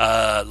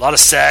 A lot of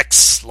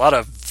sex, a lot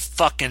of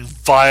fucking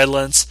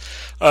violence.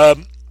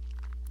 The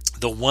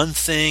one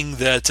thing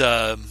that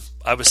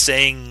I was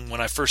saying when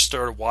I first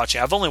started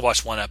watching, I've only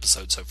watched 1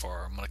 episode so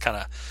far. I'm going to kind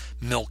of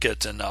milk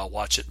it and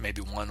watch it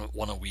maybe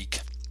one a week.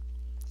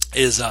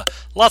 Is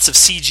lots of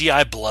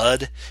CGI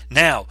blood.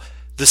 Now,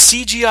 the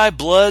CGI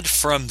blood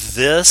from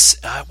this,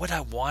 what did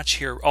I watch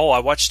here? Oh, I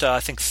watched, I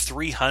think,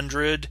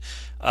 300,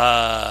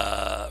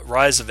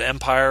 Rise of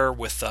Empire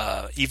with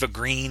Eva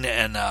Green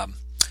and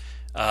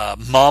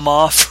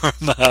Mama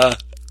from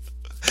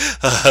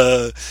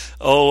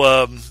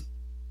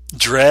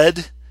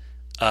Dread.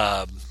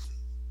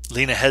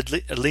 Lena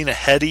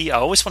Headey. I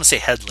always want to say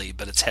Headley,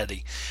 but it's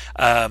Headey.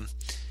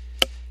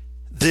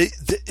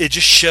 It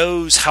just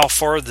shows how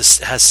far this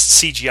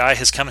CGI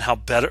has come and how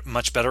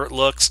much better it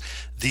looks.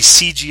 The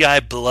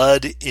CGI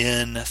blood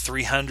in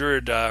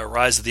 300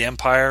 Rise of the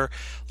Empire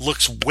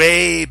looks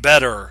way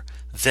better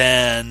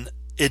than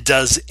it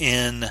does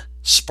in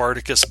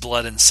Spartacus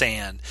Blood and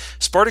Sand.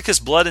 Spartacus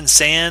Blood and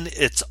Sand,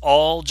 it's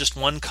all just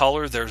one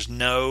color. There's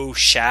no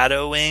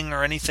shadowing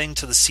or anything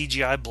to the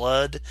CGI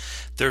blood.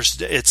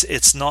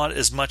 It's not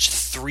as much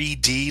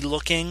 3D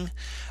looking.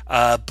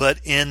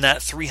 But in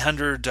that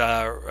 300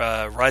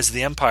 Rise of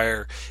the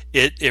Empire,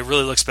 it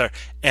really looks better.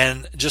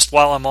 And just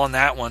while I'm on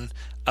that one,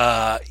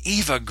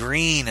 Eva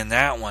Green in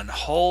that one.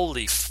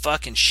 Holy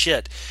fucking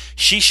shit.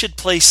 She should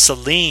play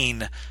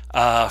Selene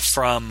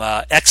from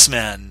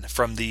X-Men,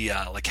 from the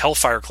like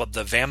Hellfire Club,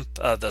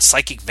 the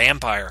psychic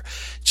vampire.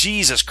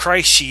 Jesus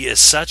Christ, she is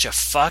such a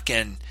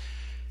fucking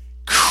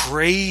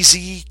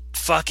crazy,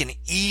 fucking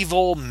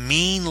evil,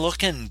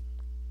 mean-looking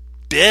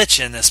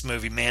bitch in this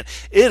movie, man.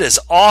 It is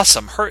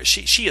awesome.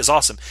 She is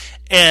awesome.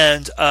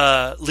 And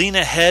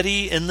Lena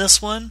Headey in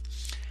this one,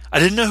 I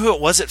didn't know who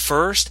it was at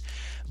first,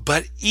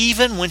 but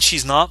even when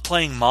she's not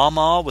playing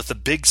Mama with a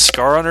big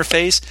scar on her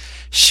face,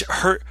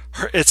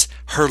 it's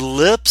her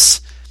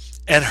lips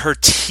and her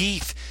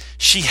teeth.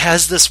 She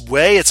has this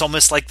way, it's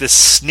almost like this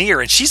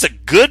sneer, and she's a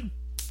good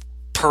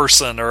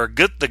person, or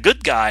the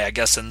good guy, I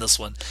guess, in this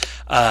one.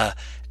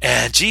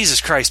 And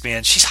Jesus Christ,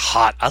 man, she's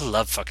hot. I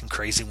love fucking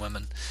crazy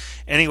women.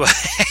 Anyway,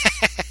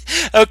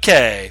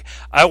 okay,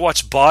 I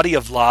watched Body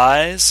of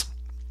Lies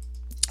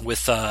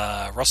with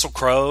Russell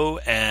Crowe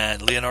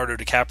and Leonardo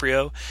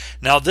DiCaprio.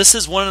 Now, this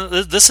is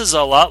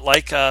a lot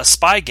like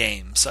Spy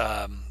Games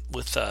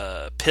with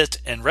Pitt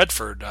and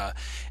Redford,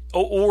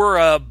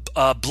 or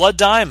Blood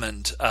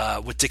Diamond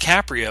with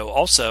DiCaprio.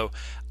 Also,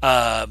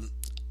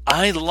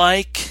 I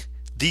like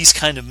these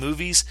kind of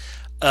movies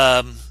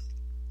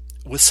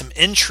with some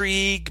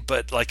intrigue,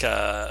 but like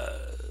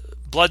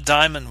Blood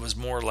Diamond was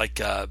more like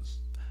kind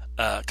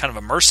of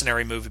a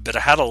mercenary movie, but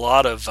it had a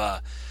lot of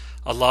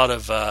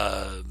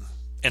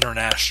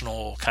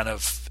international kind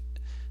of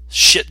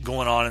shit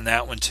going on in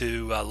that one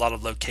too. A lot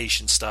of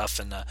location stuff,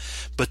 and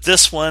but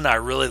this one I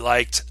really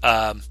liked.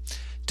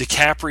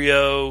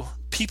 DiCaprio,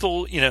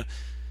 people,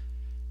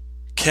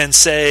 can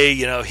say,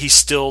 he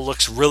still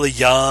looks really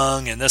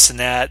young and this and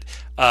that,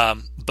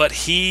 but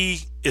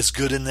he is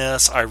good in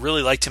this. I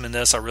really liked him in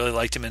this. I really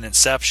liked him in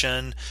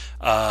Inception.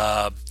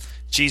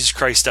 Jesus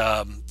Christ,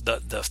 the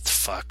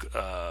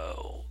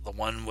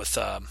one with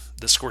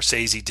the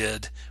Scorsese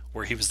did,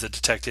 where he was the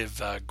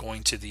detective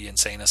going to the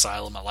insane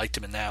asylum. I liked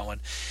him in that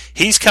one.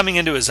 He's coming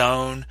into his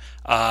own,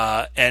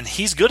 and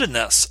he's good in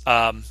this.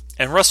 And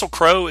Russell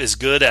Crowe is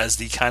good as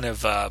the kind of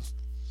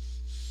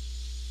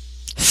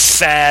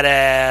fat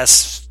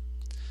ass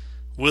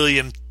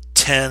William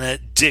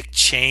Tennant, Dick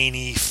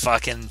Cheney,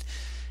 fucking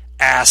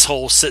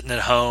asshole sitting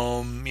at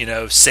home,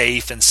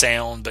 safe and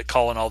sound, but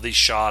calling all these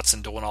shots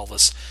and doing all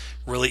this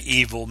really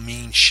evil,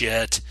 mean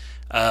shit.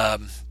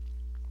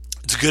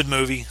 It's a good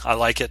movie. I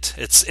like it.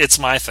 It's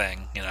my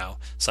thing.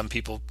 Some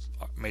people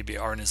maybe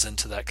aren't as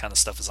into that kind of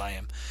stuff as I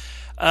am.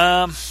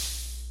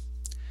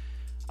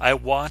 I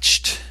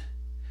watched.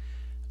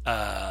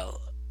 I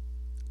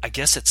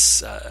guess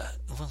it's.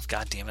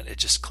 God damn it! It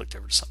just clicked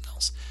over to something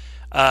else.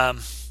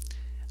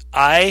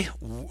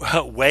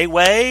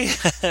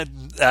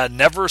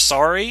 Never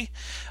Sorry,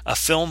 a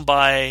film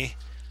by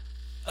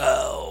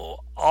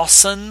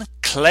Austin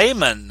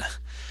Kleeman.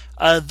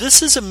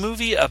 This is a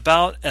movie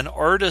about an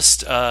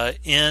artist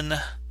in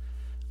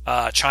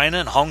China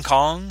and Hong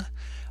Kong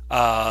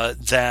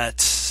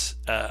that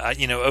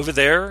over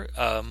there.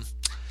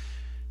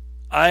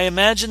 I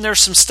imagine there's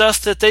some stuff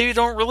that they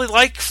don't really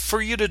like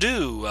for you to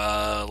do.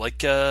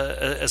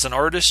 As an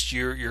artist,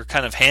 you're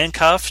kind of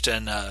handcuffed,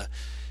 and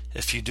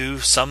if you do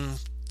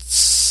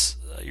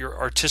your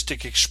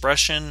artistic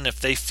expression, if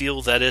they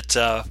feel that it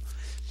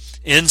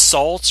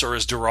insults or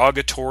is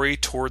derogatory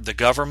toward the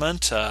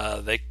government,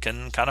 they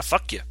can kind of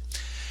fuck you.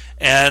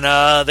 And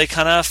they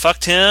kind of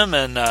fucked him,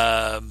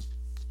 and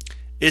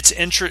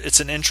it's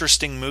an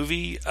interesting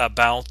movie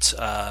about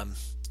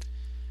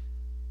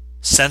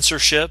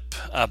censorship,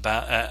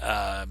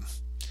 about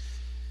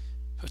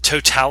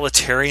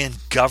totalitarian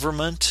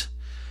government.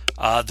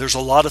 There's a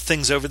lot of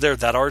things over there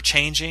that are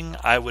changing.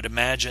 I would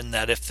imagine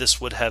that if this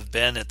would have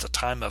been at the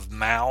time of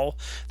Mao,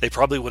 they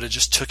probably would have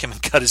just took him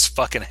and cut his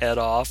fucking head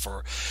off,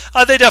 or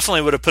they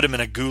definitely would have put him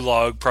in a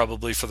gulag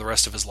probably for the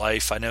rest of his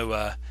life. I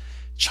know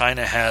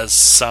China has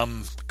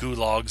some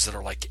gulags that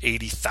are like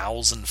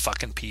 80,000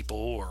 fucking people,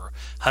 or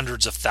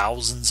hundreds of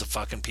thousands of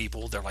fucking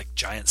people. They're like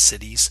giant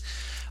cities.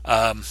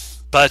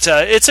 But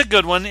it's a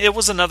good one. It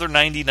was another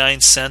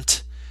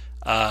 99-cent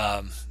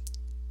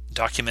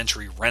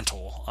documentary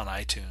rental on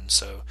iTunes.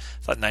 So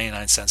I thought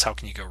 99 cents, how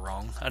can you go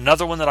wrong?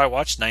 Another one that I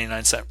watched,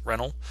 99-cent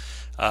rental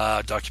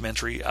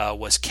documentary,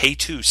 was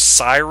K2,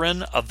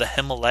 Siren of the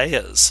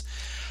Himalayas.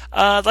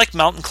 I like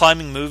mountain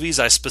climbing movies.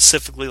 I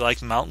specifically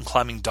like mountain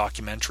climbing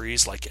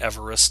documentaries like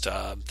Everest,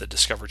 the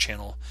Discovery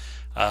Channel.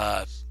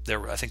 I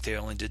think they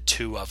only did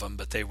 2 of them,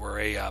 but they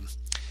were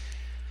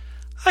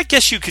I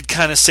guess you could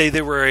kind of say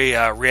they were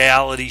a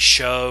reality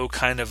show,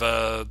 kind of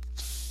a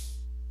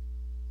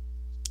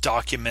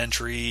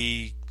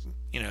documentary,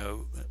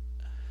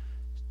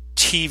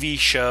 TV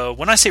show.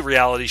 When I say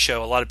reality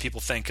show, a lot of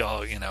people think,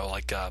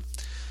 like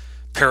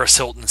Paris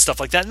Hilton and stuff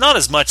like that. Not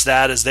as much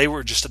that as they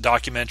were just a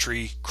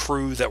documentary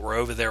crew that were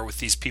over there with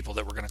these people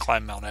that were going to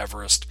climb Mount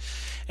Everest.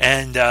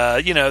 And,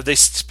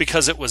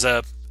 because it was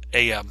an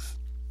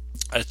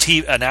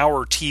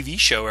hour TV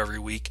show every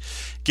week,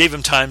 gave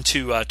them time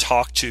to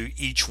talk to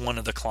each one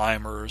of the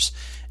climbers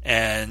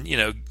and,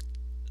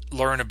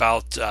 learn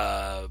about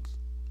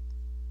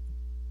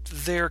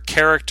their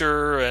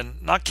character,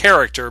 and not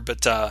character,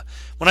 but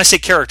when I say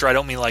character, I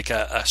don't mean like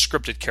a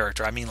scripted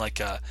character. I mean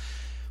like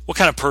what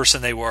kind of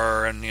person they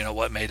were, and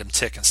what made them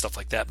tick and stuff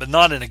like that, but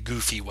not in a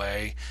goofy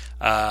way.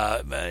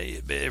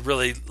 It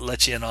really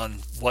lets you in on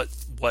what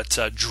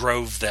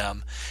drove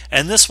them.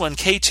 And this one,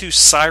 K2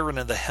 Siren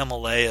of the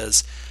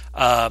Himalayas,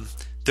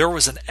 there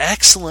was an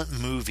excellent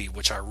movie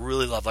which I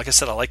really love. Like I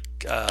said, I like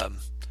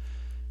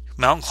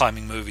mountain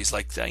climbing movies.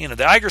 Like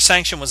the Eiger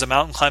Sanction was a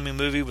mountain climbing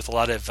movie with a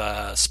lot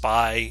of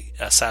spy,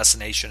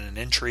 assassination, and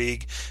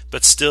intrigue,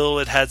 but still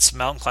it had some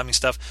mountain climbing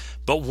stuff.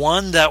 But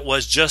one that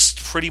was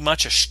just pretty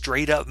much a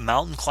straight up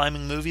mountain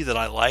climbing movie that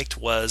I liked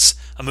was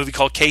a movie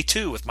called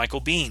K2 with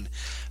Michael Biehn.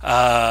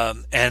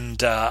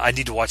 And I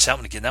need to watch that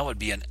one again. That would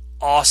be an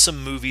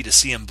awesome movie to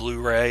see in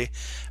Blu-ray.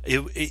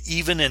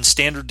 Even in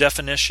standard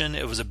definition,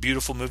 it was a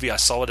beautiful movie. I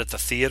saw it at the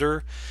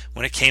theater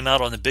when it came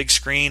out on the big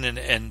screen,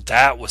 and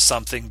that was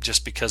something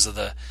just because of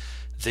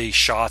the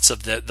shots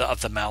of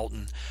the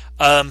mountain.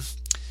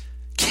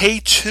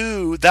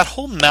 K2, that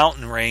whole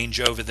mountain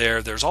range over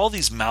there, there's all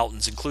these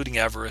mountains, including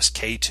Everest,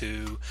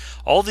 K2,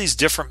 all these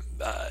different,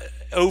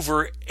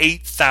 over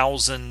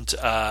 8,000,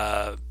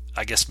 I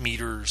guess,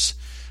 meters,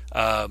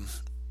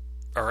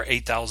 or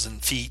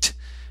 8,000 feet.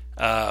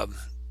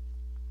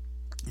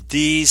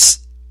 These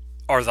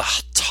are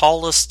the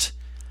tallest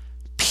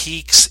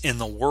peaks in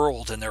the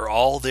world, and they're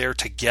all there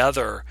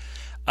together.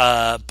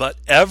 But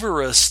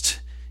Everest,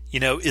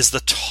 is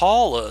the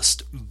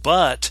tallest,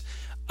 but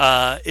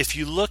if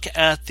you look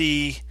at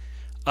the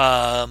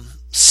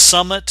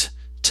summit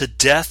to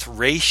death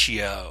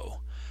ratio,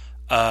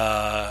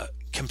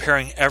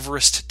 comparing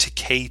Everest to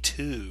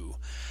K2,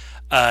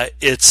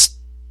 it's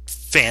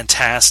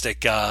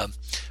fantastic.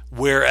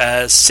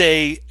 Whereas,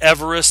 say,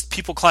 Everest,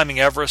 people climbing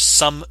Everest,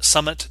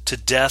 summit to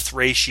death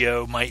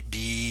ratio might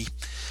be,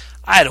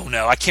 I don't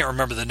know, I can't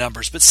remember the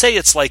numbers, but say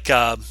it's like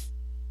round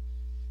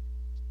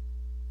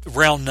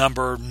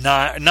number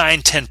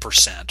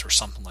 9-10% or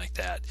something like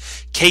that.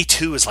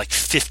 K2 is like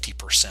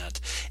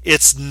 50%.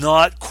 It's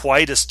not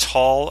quite as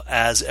tall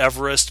as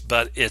Everest,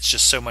 but it's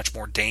just so much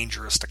more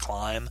dangerous to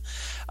climb.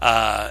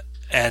 But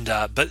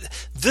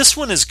this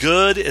one is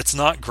good. It's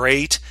not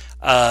great.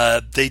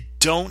 They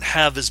don't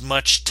have as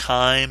much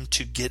time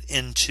to get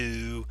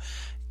into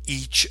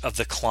each of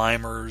the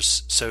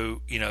climbers,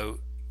 so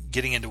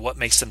getting into what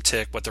makes them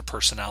tick, what their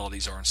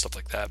personalities are, and stuff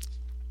like that.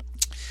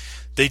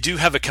 They do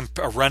have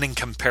a running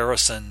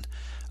comparison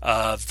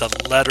of the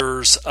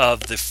letters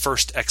of the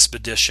first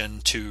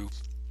expedition to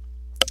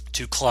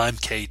climb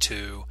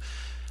K2.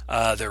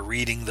 They're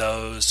reading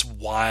those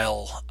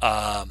while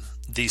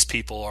these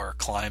people are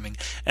climbing.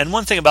 And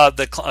one thing about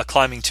the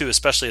climbing too,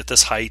 especially at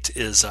this height,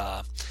 is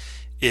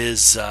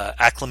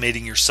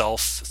acclimating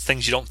yourself,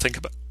 things you don't think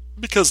about,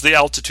 because the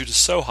altitude is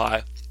so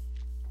high,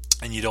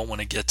 and you don't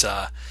want to get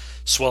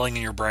swelling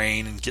in your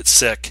brain and get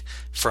sick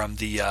from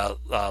the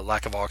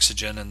lack of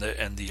oxygen and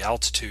the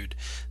altitude.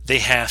 They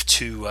have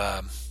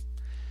to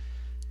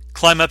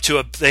climb up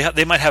to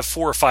they might have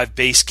 4 or 5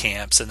 base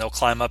camps, and they'll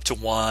climb up to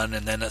one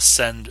and then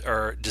ascend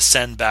or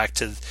descend back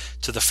to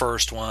the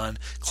first one,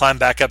 climb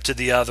back up to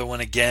the other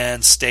one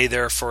again, stay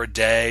there for a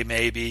day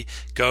maybe,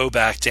 go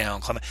back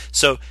down, climb.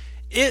 So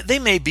they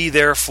may be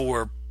there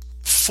for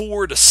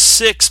 4 to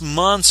 6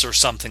 months or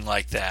something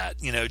like that,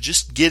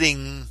 just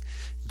getting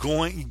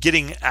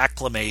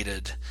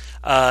acclimated.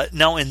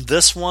 Now in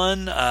this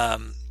one,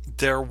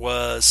 there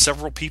was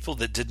several people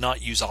that did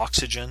not use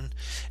oxygen,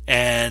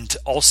 and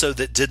also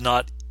that did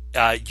not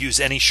use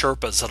any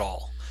Sherpas at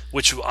all,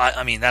 which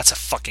I mean that's a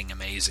fucking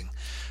amazing.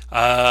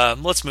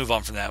 Let's move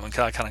on from that one.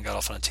 I kind of got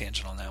off on a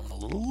tangent on that one a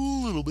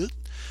little bit.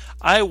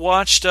 I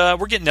watched,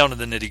 we're getting down to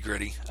the nitty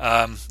gritty.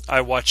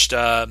 I watched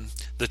The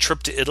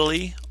Trip to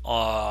Italy.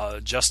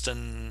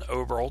 Justin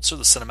Oberholzer,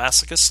 the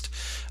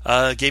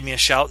Cinemasochist, gave me a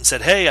shout and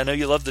said, "Hey, I know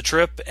you love The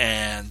Trip,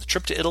 and The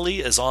Trip to Italy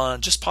is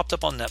just popped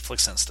up on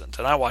Netflix Instant,"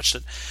 and I watched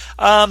it.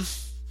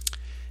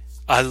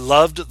 I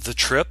loved The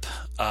Trip.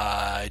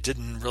 I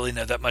didn't really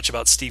know that much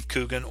about Steve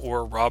Coogan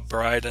or Rob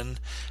Brydon.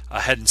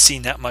 I hadn't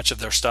seen that much of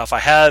their stuff. I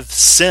have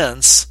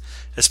since,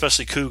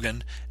 especially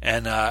Coogan,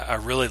 and I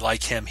really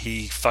like him.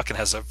 He fucking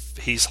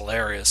he's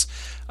hilarious.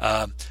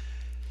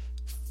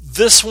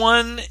 This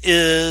one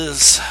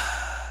is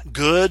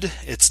good.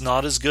 It's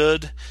not as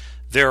good.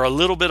 They're a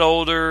little bit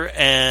older,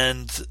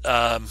 and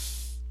the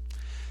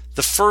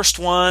first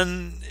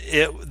one,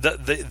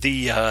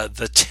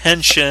 the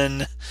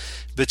tension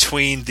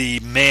between the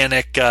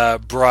manic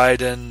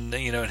Brydon,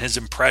 and his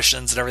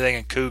impressions and everything,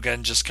 and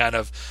Coogan just kind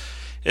of,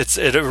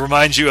 it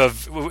reminds you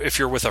of if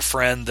you're with a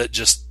friend that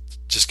just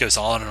goes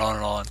on and on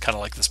and on, kind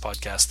of like this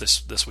podcast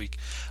this week.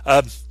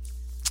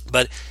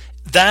 But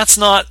that's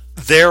not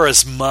there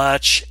as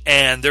much,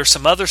 and there's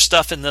some other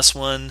stuff in this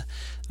one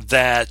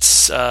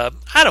that's I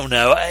don't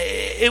know.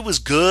 It was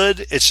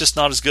good. It's just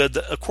not as good.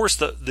 Of course,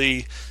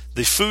 the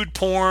food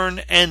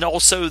porn, and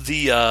also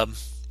the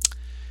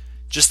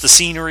just the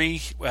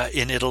scenery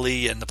in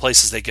Italy and the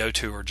places they go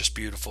to are just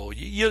beautiful.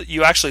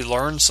 You actually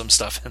learn some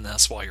stuff in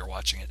this while you're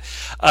watching it.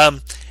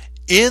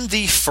 In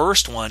the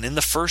first one,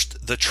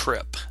 The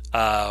Trip,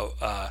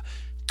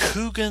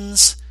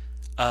 Coogan's,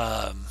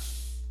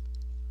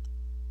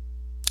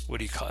 what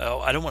do you call it? Oh,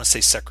 I don't want to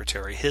say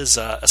secretary, his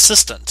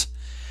assistant.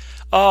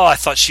 Oh, I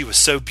thought she was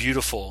so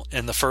beautiful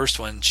in the first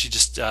one. She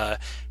just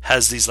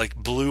has these like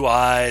blue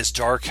eyes,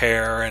 dark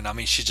hair, and I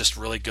mean, she's just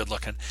really good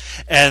looking.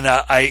 And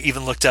I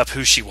even looked up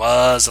who she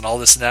was and all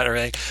this and that and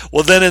everything.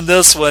 Well, then in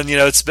this one,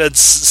 it's been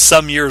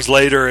some years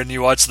later, and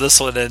you watch this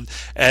one,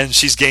 and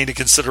she's gained a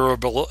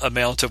considerable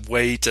amount of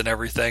weight and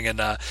everything,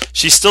 and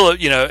she's still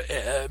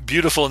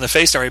beautiful in the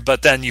face and everything.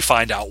 But then you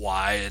find out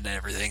why and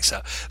everything.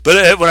 So,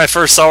 but when I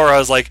first saw her, I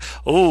was like,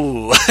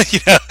 oh,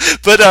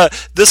 But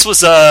this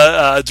was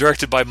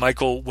directed by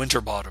Michael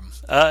Winterbottom.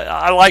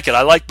 I like it.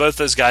 I like both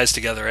those guys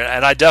together,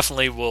 and I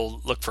definitely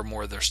will look for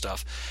more of their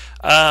stuff.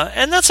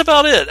 And that's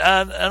about it.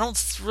 I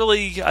don't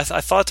really. I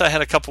thought I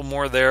had a couple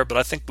more there, but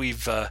I think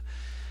we've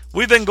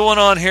been going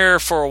on here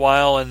for a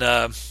while,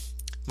 and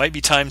might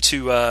be time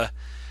to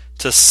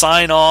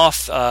sign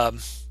off. I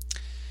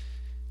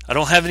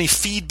don't have any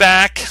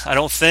feedback, I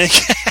don't think.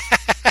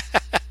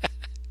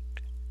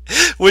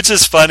 Which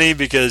is funny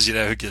because,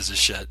 who gives a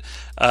shit?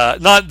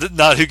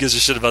 Not who gives a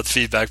shit about the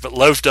feedback, but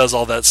Loaf does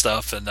all that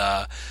stuff.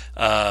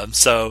 And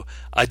so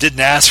I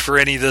didn't ask for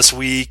any this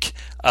week.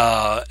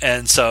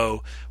 And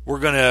so we're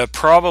going to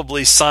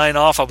probably sign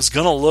off. I was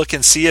going to look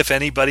and see if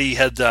anybody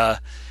had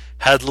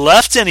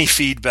left any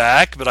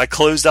feedback, but I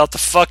closed out the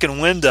fucking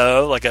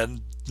window like a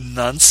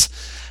nunce.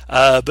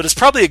 But it's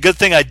probably a good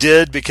thing I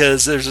did,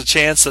 because there's a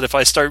chance that if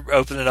I start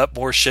opening up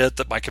more shit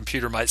that my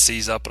computer might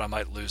seize up and I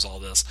might lose all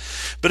this.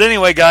 But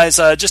anyway, guys,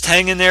 just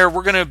hang in there.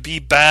 We're going to be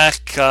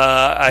back,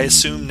 I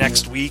assume,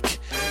 next week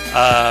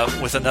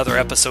with another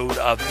episode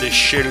of the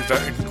Silver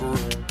and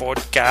Groot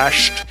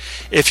podcast.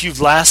 If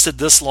you've lasted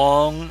this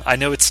long, I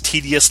know it's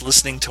tedious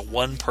listening to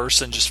one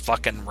person just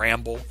fucking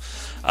ramble.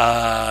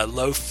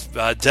 Loaf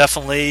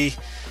definitely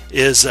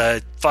is a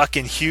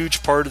fucking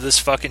huge part of this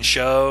fucking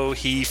show.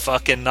 He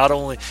fucking not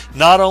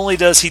only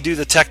does he do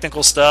the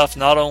technical stuff,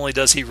 not only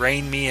does he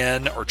rein me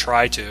in, or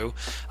try to.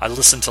 I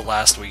listened to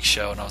last week's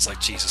show and I was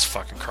like, Jesus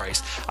fucking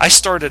Christ. I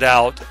started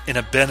out in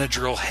a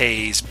Benadryl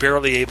haze,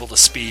 barely able to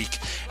speak,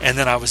 and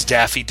then I was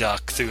Daffy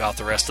Duck throughout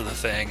the rest of the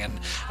thing. And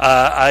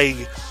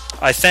I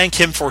thank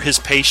him for his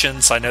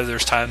patience. I know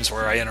there's times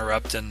where I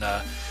interrupt and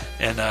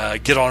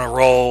get on a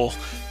roll,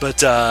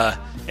 but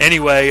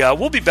anyway,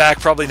 we'll be back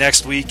probably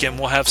next week, and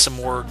we'll have some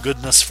more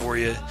goodness for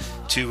you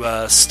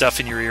to stuff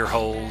in your ear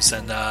holes.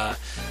 And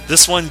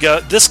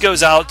this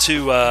goes out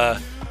to a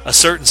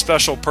certain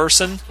special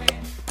person,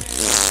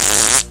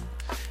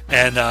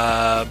 and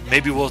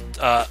maybe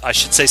I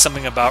should say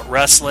something about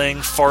wrestling,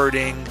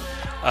 farting,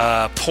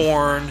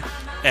 porn,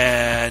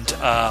 and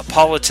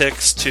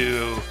politics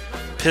to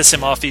piss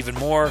him off even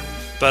more.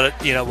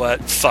 But you know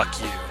what? Fuck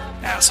you,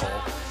 asshole.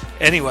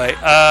 Anyway,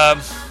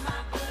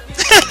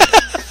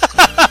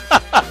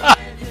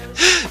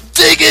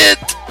 dig it!